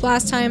Bowling for Soup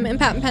last time and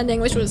Patent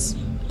Pending, which was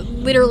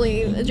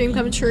literally a dream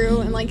come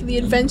true and like the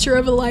adventure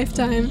of a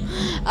lifetime.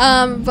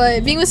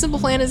 But being with Simple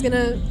Plan is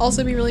gonna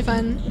also be really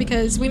fun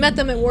because we met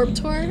them at Warped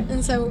Tour,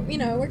 and so you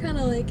know we're kind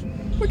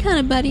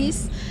of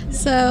buddies.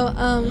 So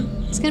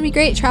it's gonna be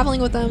great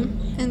traveling with them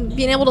and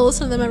being able to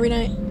listen to them every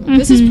night.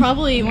 This is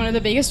probably one of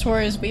the biggest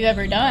tours we've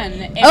ever done.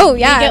 And Oh,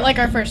 yeah. We get like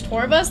our first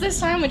tour bus this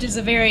time, which is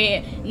a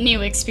very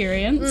new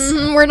experience.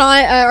 We're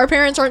not. Our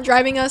parents aren't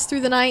driving us through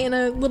the night in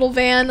a little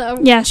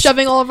van, Yes.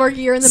 shoving all of our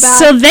gear in the back.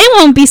 So they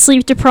won't be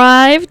sleep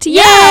deprived.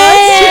 Yay!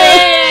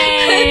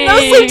 No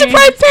sleep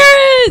deprived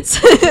parents.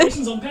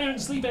 Congratulations on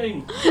parents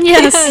sleeping. And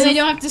Yes. they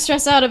don't have to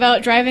stress out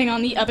about driving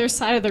on the other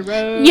side of the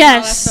road.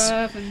 Yes. And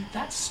all that stuff. And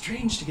That's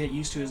strange to get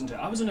used to, isn't it?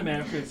 I was in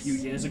America a few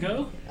years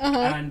ago,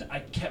 and I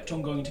kept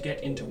on going to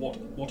get into what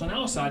on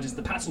our side is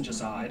the passenger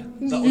side,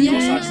 that on your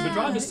side is the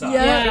driver's side.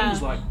 Yeah. My friend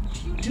was like,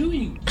 "What are you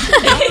doing?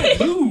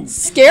 Move!"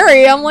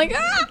 Scary. I'm like,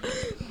 ah.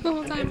 The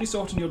whole And time. every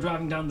so often you're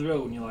driving down the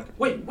road and you're like,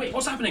 wait,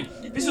 what's happening?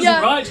 This isn't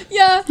Yeah. right.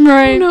 Yeah.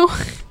 Right. No.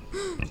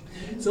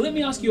 So let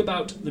me ask you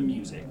about the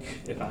music,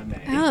 if I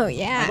may. Oh I'd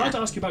yeah. like to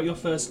ask you about your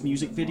first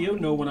music video.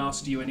 No one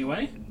asked you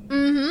anyway.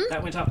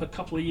 That went up a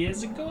couple of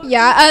years ago.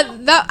 Yeah.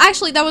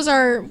 That was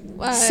our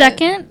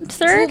Second,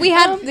 third. Well, we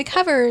had the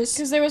covers.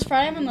 because there was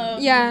Friday I'm in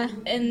Love. Yeah.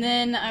 And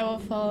then I Will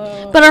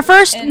Follow. But our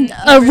first And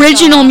Never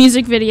original Stop.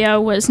 music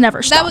video was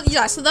Never Stop. That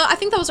was So I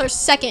think that was our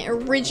second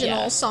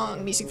original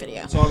song music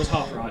video. So I was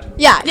half right.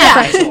 Yeah.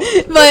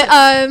 Right.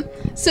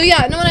 But so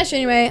yeah, no one asked you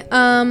anyway.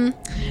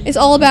 It's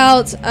all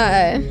about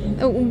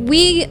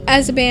we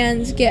as a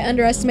band get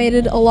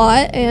underestimated a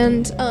lot,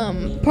 and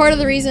part of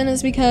the reason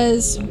is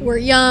because we're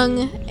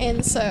young,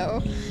 and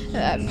so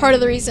part of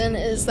the reason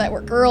is that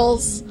we're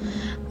girls.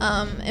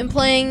 And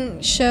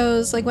playing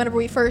shows like whenever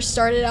we first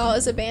started out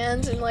as a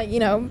band, and like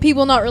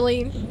people not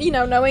really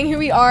knowing who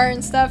we are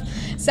and stuff,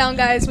 sound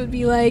guys would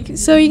be like,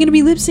 so you're gonna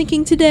be lip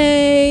syncing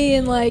today,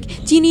 and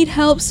like, do you need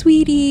help,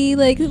 sweetie,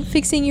 like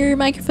fixing your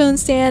microphone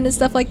stand and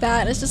stuff like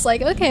that. And it's just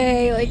like,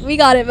 okay, like we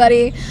got it,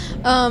 buddy.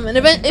 And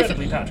if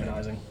Incredibly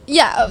patronizing.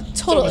 yeah, So it was me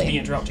totally.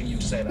 interrupting you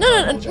to say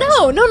that.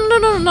 No.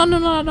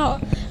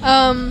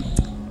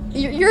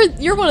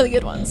 You're one of the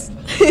good ones.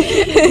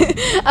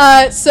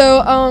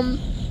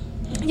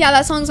 Yeah,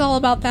 that song's all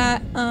about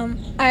that.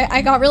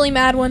 I got really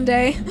mad one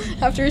day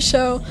after a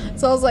show,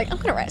 so I was like, I'm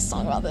gonna write a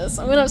song about this.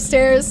 I went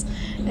upstairs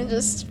and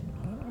just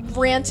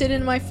ranted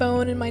in my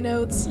phone and my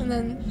notes, and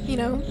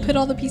then put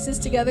all the pieces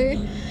together.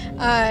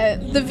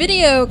 The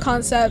video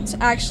concept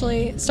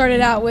actually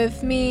started out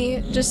with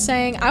me just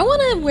saying, I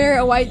want to wear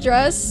a white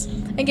dress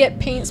and get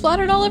paint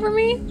splattered all over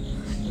me.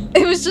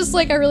 It was just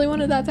like I really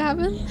wanted that to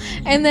happen,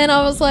 and then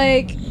I was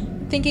like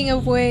thinking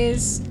of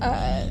ways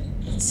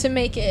to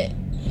make it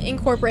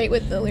incorporate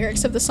with the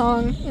lyrics of the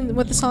song and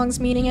what the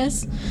song's meaning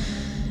is.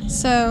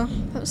 So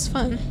that was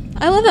fun.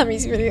 I love that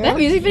music video. That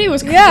music video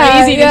was crazy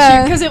Yeah, to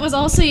yeah. shoot because it was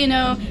also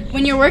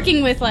when you're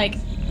working with like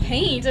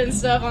paint and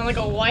stuff on like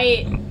a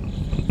white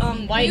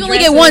white You only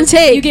dresses, get one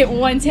take. You get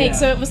one take, Yeah.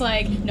 so it was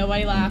like,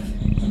 nobody laugh.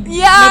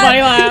 Yeah.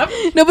 Nobody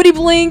laugh. Nobody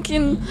blink,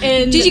 and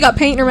Gigi got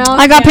paint in her mouth.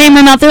 I got paint in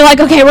my mouth. They're like,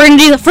 okay, we're gonna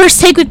do the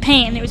first take with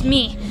paint. And it was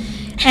me.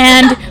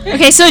 And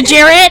okay, so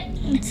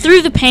Jaret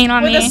threw the paint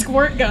on With me a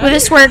squirt gun. with a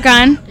squirt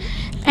gun.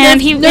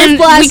 And Nerf and we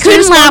blasters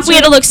couldn't laugh. We sponsored.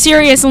 had to look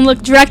serious and look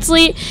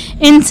directly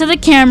into the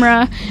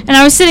camera. And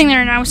I was sitting there,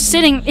 and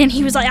and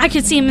he was like, I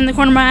could see him in the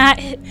corner of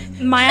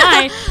my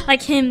eye,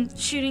 like him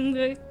shooting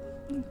the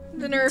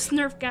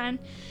Nerf gun.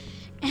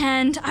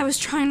 And I was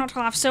trying not to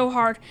laugh so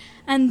hard.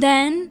 And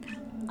then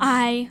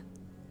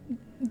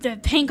the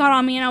paint got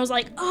on me, and I was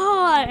like,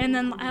 oh, and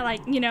then I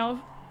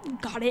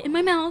got it in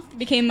my mouth.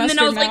 Became And then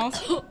mustard I was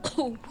mouth. like,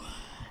 oh.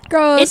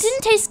 Gross. It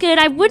didn't taste good.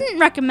 I wouldn't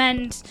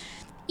recommend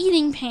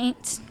eating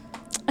paint,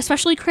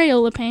 especially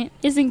Crayola paint.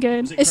 Isn't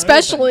good.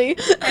 Especially.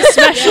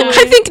 Especially.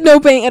 I think no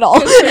paint at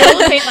all.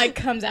 Crayola paint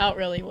comes out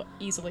really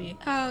easily.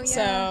 Oh, yeah.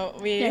 So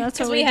that's because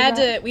what we we had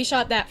did we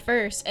shot that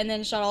first and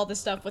then shot all the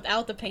stuff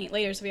without the paint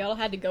later. So we all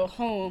had to go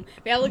home.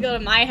 We had to go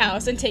to my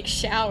house and take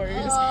showers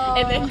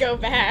and then go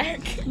back.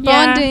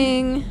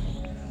 Bonding.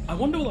 I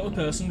wonder what the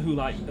person who,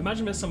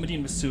 imagine there's somebody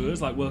in the sewers,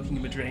 working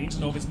in the drains,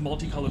 and all this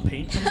multicolored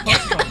paint comes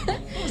across,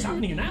 what's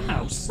happening in that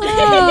house?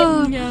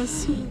 Oh.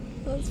 Yes.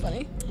 That's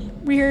funny.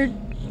 Weird.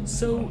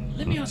 So,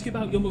 let me ask you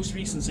about your most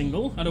recent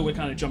single. I know we're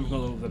kind of jumping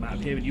all over the map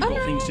here, and you've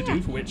got things to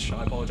do, for which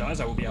I apologise,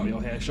 I will be out of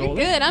your hair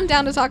shortly. Good. I'm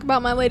down to talk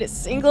about my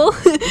latest single.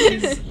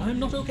 Is I'm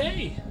Not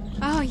Okay.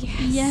 Oh, yes.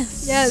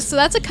 Yes. Yes, so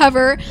that's a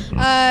cover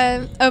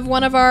of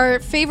one of our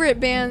favorite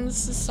band's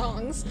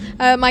songs,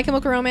 My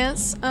Chemical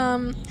Romance.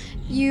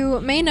 You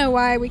may know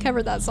why we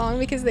covered that song,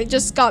 because they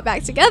just got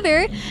back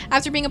together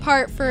after being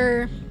apart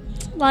for...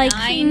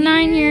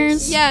 9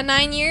 years. Yeah,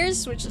 9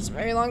 years, which is a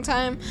very long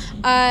time.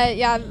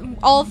 Yeah,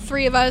 all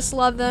three of us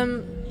love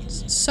them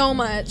so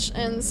much,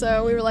 and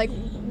so we were like,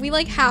 we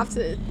have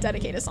to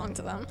dedicate a song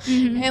to them.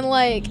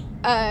 And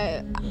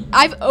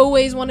I've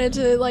always wanted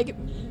to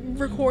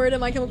record a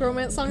My Chemical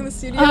Romance song in the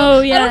studio. Oh,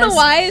 yes. I don't know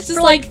why. It's just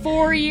for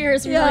 4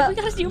 years. We were Yeah. like,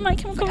 we gotta do My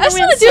Chemical I just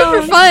Romance want to do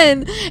it for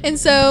song. fun. And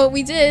so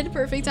we did.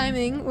 Perfect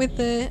timing with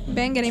the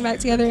band getting back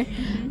together.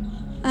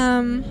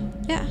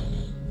 Yeah.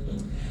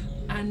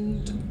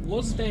 And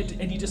was there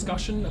any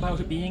discussion about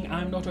it being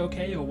I'm Not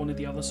Okay or one of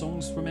the other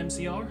songs from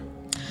MCR?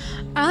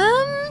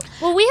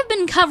 Well, we have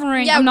been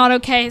covering Yeah. I'm Not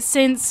Okay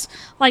since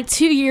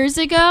 2 years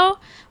ago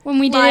when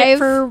we did Live. it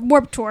for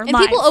Warped Tour. And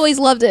live. people always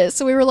loved it.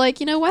 So we were like,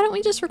 why don't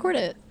we just record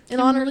it in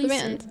honor of the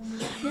release band?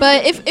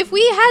 But if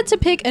we had to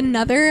pick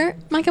another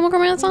My Chemical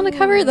Romance song to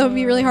cover, that would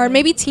be really hard.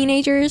 Maybe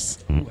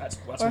Teenagers. Ooh, that's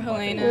Or one of my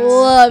Helena. favourites.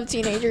 Love I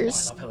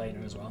Teenagers. love Helena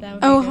as well. That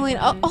would be Oh, good.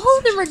 Helena. All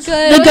of them are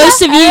good. The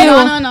Ghost of You.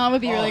 No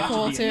would be really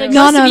cool too. The No,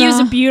 Ghost no, of You is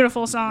no. a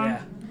beautiful song.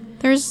 Yeah.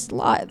 There's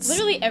lots.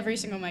 Literally every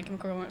single My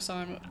Chemical Romance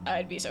song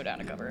I'd be so down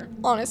to cover.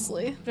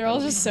 Honestly. They're all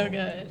just so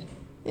good.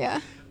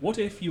 Yeah. What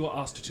if you were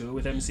asked to tour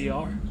with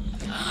MCR?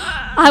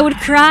 I would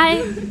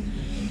cry.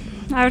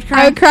 I would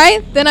cry. I would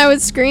cry, then I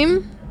would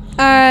scream.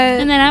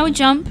 And then I would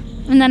jump.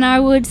 And then I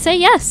would say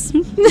yes.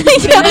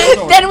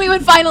 yeah, then we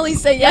would finally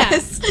say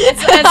yes.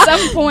 At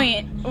some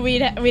point,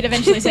 we'd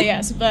eventually say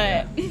yes,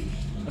 but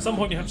At some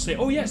point you have to say,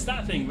 oh yes,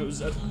 that thing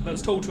that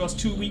was told to us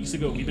 2 weeks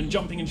ago. We've been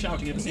jumping and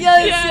shouting ever since.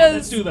 Yes, Yeah, yes.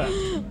 let's do that.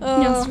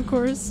 Yes, of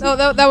course. Oh,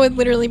 that would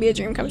literally be a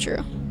dream come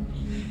true.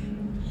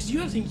 Did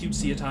you ever think you'd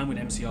see a time when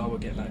MCR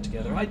would get back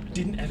together? I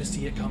didn't ever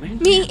see it coming.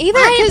 Me either.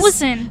 I 'Cause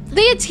listen.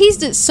 they had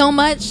teased it so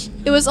much.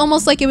 It was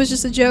almost like it was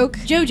just a joke.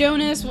 Joe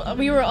Jonas,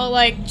 we were all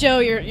like, Joe,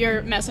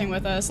 you're messing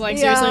with us. Like,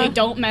 Yeah. seriously,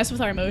 don't mess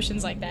with our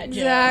emotions like that, Joe.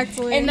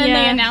 Exactly. And then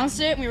Yeah. they announced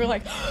it, and we were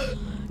like,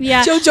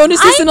 Yeah. Joe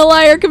Jonas isn't a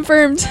liar,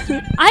 confirmed.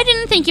 I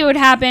didn't think it would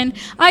happen.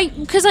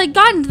 Because I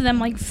got into them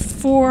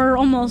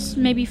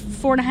maybe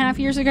 4.5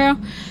 years ago.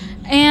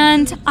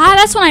 And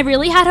that's when I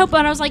really had hope,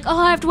 but I was like, oh,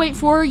 I have to wait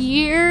 4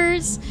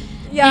 years.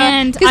 Yeah.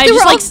 And 'Cause I they were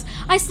just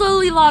I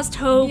slowly lost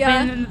hope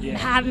Yeah. in Yeah.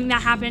 having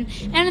that happen.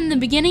 And in the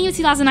beginning of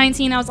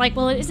 2019, I was like,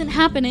 well, it isn't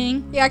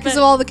happening. Yeah, because But-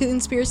 of all the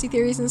conspiracy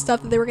theories and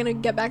stuff that they were going to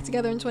get back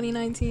together in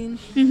 2019.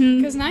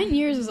 because 9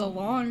 years is a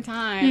long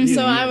time. Mhm.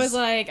 So I Yes. was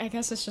like, I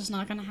guess it's just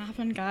not gonna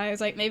happen,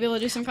 guys. Like, maybe we'll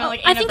do some kind of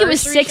I think it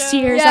was anniversary 6 show.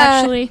 years, Yeah.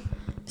 actually.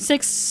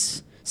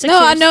 Six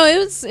No, years. no,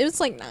 it was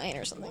like 9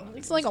 or something.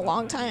 It's like a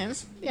long time.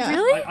 Yeah.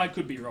 Really? I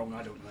could be wrong.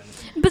 I don't know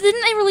anything. But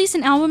didn't they release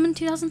an album in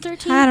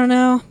 2013? I don't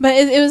know, but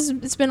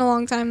it's been a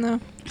long time though.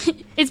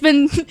 It's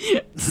been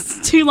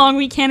too long,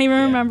 we can't even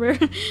Yeah. remember.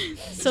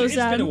 So It's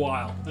sad. been a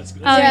while. Let's Oh,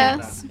 leave it at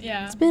yes. that.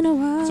 Yeah. It's been a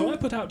while. So I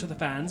put out to the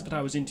fans that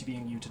I was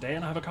interviewing you today,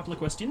 and I have a couple of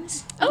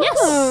questions. Yes.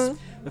 Oh.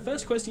 The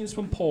first question is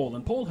from Paul,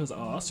 and Paul has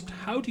asked,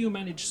 how do you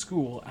manage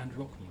school and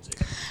rock music?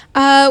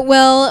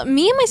 Well,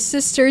 me and my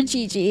sister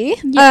Gigi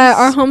Yes.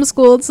 are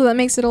homeschooled, so that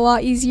makes it a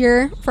lot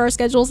easier for our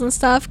schedules and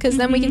stuff. Because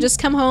then we can just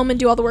come home and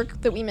do all the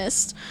work that we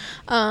missed.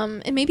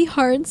 It may be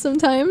hard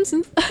sometimes,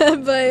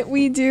 but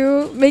we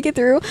do make it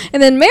through.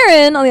 And then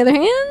Marin, on the other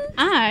hand,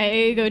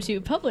 I go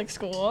to public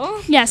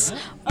school. Yes,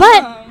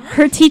 but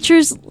her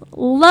teachers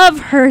love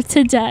her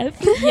to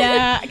death.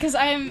 Yeah, because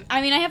I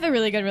have a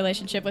really good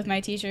relationship with my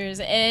teachers,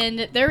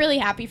 and they're really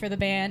happy for the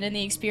band and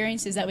the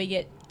experiences that we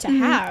get to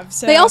have.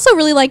 So They also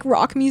really like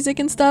rock music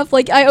and stuff.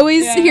 Like I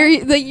always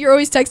hear that you're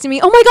always texting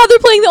me, "Oh my God, they're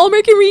playing the All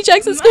American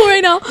Rejects at school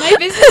right now." my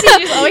business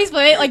teachers always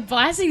play like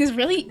blasting this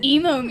really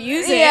emo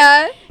music.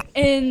 Yeah.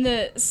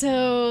 And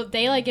so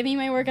they like give me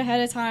my work ahead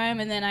of time,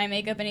 and then I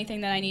make up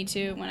anything that I need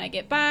to when I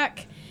get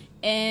back.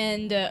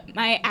 And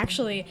my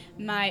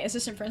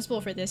assistant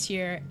principal for this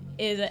year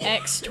is an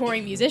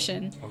ex-touring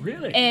musician. Oh,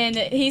 really? And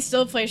he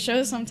still plays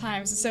shows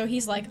sometimes. So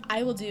he's like,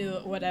 I will do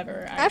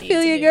whatever I need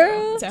feel to you, do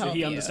girl. to So help he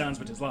you. understands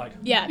what it's like.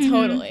 Yeah,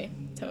 totally.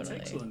 That's Totally.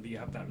 excellent that you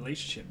have that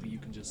relationship where you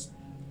can just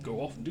go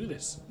off and do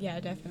this. Yeah,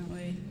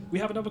 definitely. We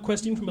have another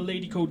question from a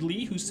lady called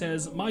Lee who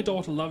says, my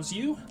daughter loves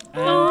you,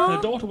 and her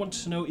daughter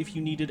wanted to know if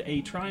you needed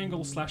a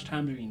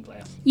triangle/tambourine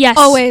player. Yes.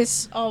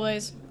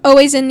 Always.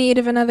 In need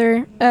of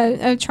another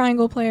a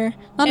triangle player,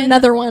 not And-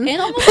 another one.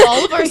 And almost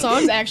all of our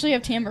songs actually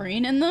have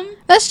tambourine in them.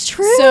 That's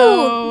true.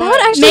 So, that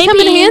would actually come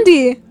in maybe-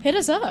 handy. Hit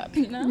us up,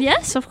 you know?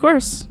 Yes, of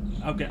course.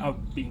 I'll be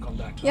in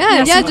contact.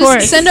 Yeah, Yes, of just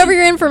course. send over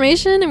your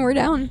information and we're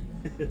down.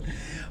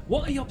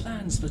 What are your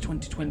plans for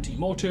 2020?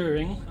 More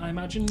touring, I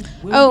imagine?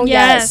 Will Oh we-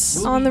 Yes.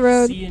 will on we the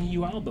road. see a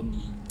new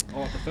album?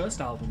 Or the first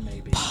album,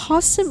 maybe?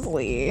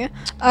 Possibly.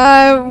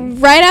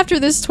 Right after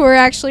this tour,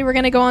 actually, we're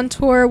gonna go on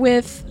tour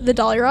with the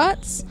Dolly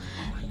Rots.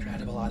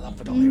 Incredible, I love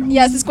the Dolly Rots.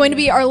 Yes, it's going to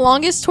be our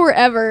longest tour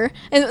ever,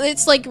 and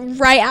it's like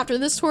right after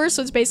this tour,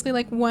 so it's basically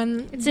like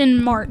one It's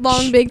in March.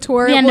 long big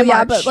tour. The end Well, of yeah,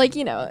 March. but like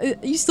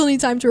you still need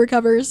time to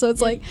recover, so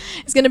it's like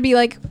it's gonna be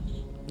like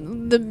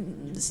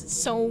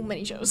so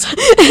many shows.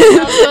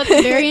 Also, at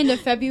the very end of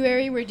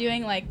February, we're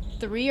doing like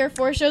 3 or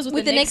 4 shows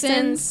with the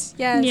Nixons.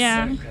 Yes.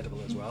 Yeah. They're incredible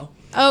as well.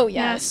 Oh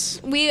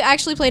yes. We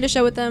actually played a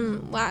show with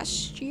them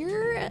last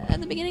year, at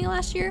the beginning of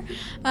last year,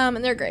 and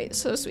they're great.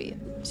 So sweet,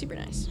 super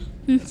nice.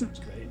 That sounds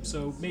great.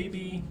 So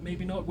maybe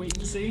not, wait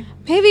and see.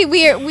 Maybe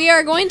we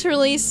are going to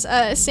release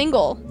a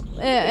single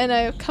in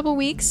a couple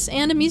weeks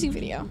and a music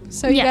video,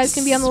 so you guys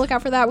can be on the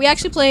lookout for that. We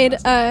actually played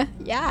the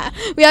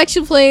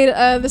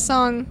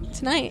song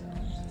tonight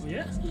Oh,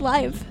 yeah?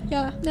 live.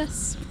 Yeah.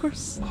 Yes, of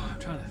course. Oh, I'm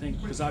trying to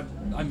think, because I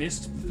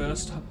missed the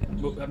first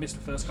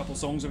couple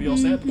songs of your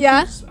set. Yeah.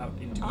 I was out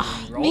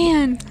interviewing Rob.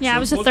 Man, Yeah, So it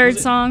was the was third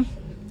it- song.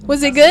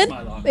 was it That's good?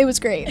 my luck. It was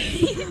great.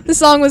 The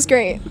song was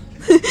great.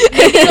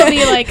 It'll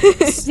be like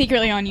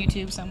secretly on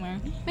YouTube somewhere.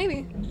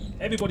 Maybe.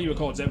 Everybody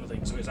records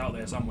everything, so it's out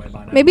there somewhere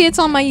by now. Maybe it's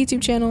on my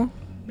YouTube channel.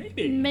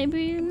 Maybe.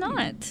 Maybe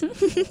not.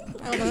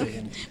 I don't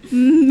know.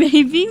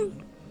 Maybe.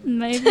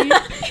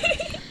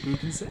 Who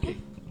can say?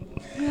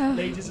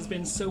 Ladies, it's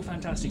been so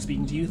fantastic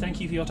speaking to you.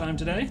 Thank you for your time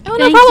today. Oh, no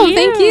Thank problem. you.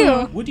 Thank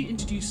you. Would you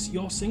introduce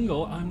your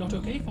single, I'm Not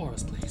Okay, for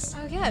us, please?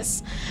 Oh,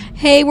 yes.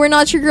 Hey, we're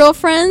not your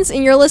girlfriends,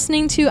 and you're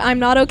listening to I'm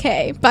Not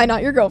Okay by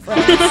Not Your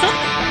Girlfriends.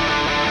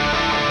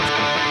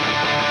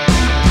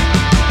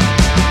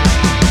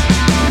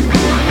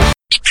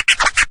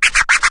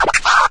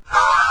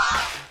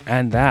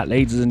 And that,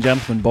 ladies and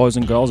gentlemen, boys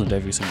and girls, and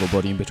every single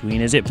body in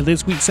between, is it for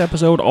this week's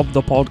episode of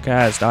the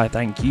podcast. I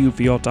thank you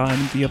for your time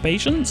and for your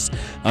patience.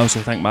 I also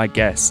thank my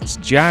guests,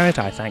 Jaret,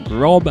 I thank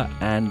Rob,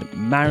 and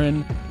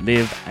Maren,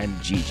 Liv, and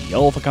Gigi,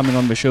 all for coming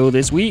on the show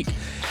this week.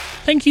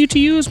 Thank you to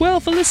you as well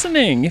for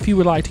listening. If you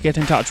would like to get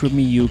in touch with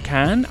me, you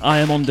can. I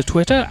am on the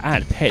Twitter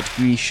at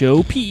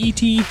PetGreShow,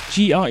 PetGreshow,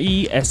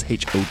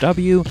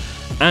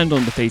 and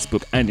on the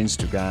Facebook and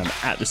Instagram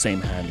at the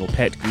same handle,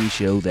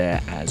 PetGreShow there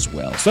as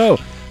well. So,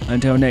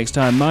 until next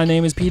time, my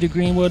name is Peter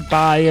Greenwood.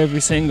 Bye,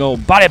 every single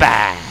body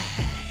bag.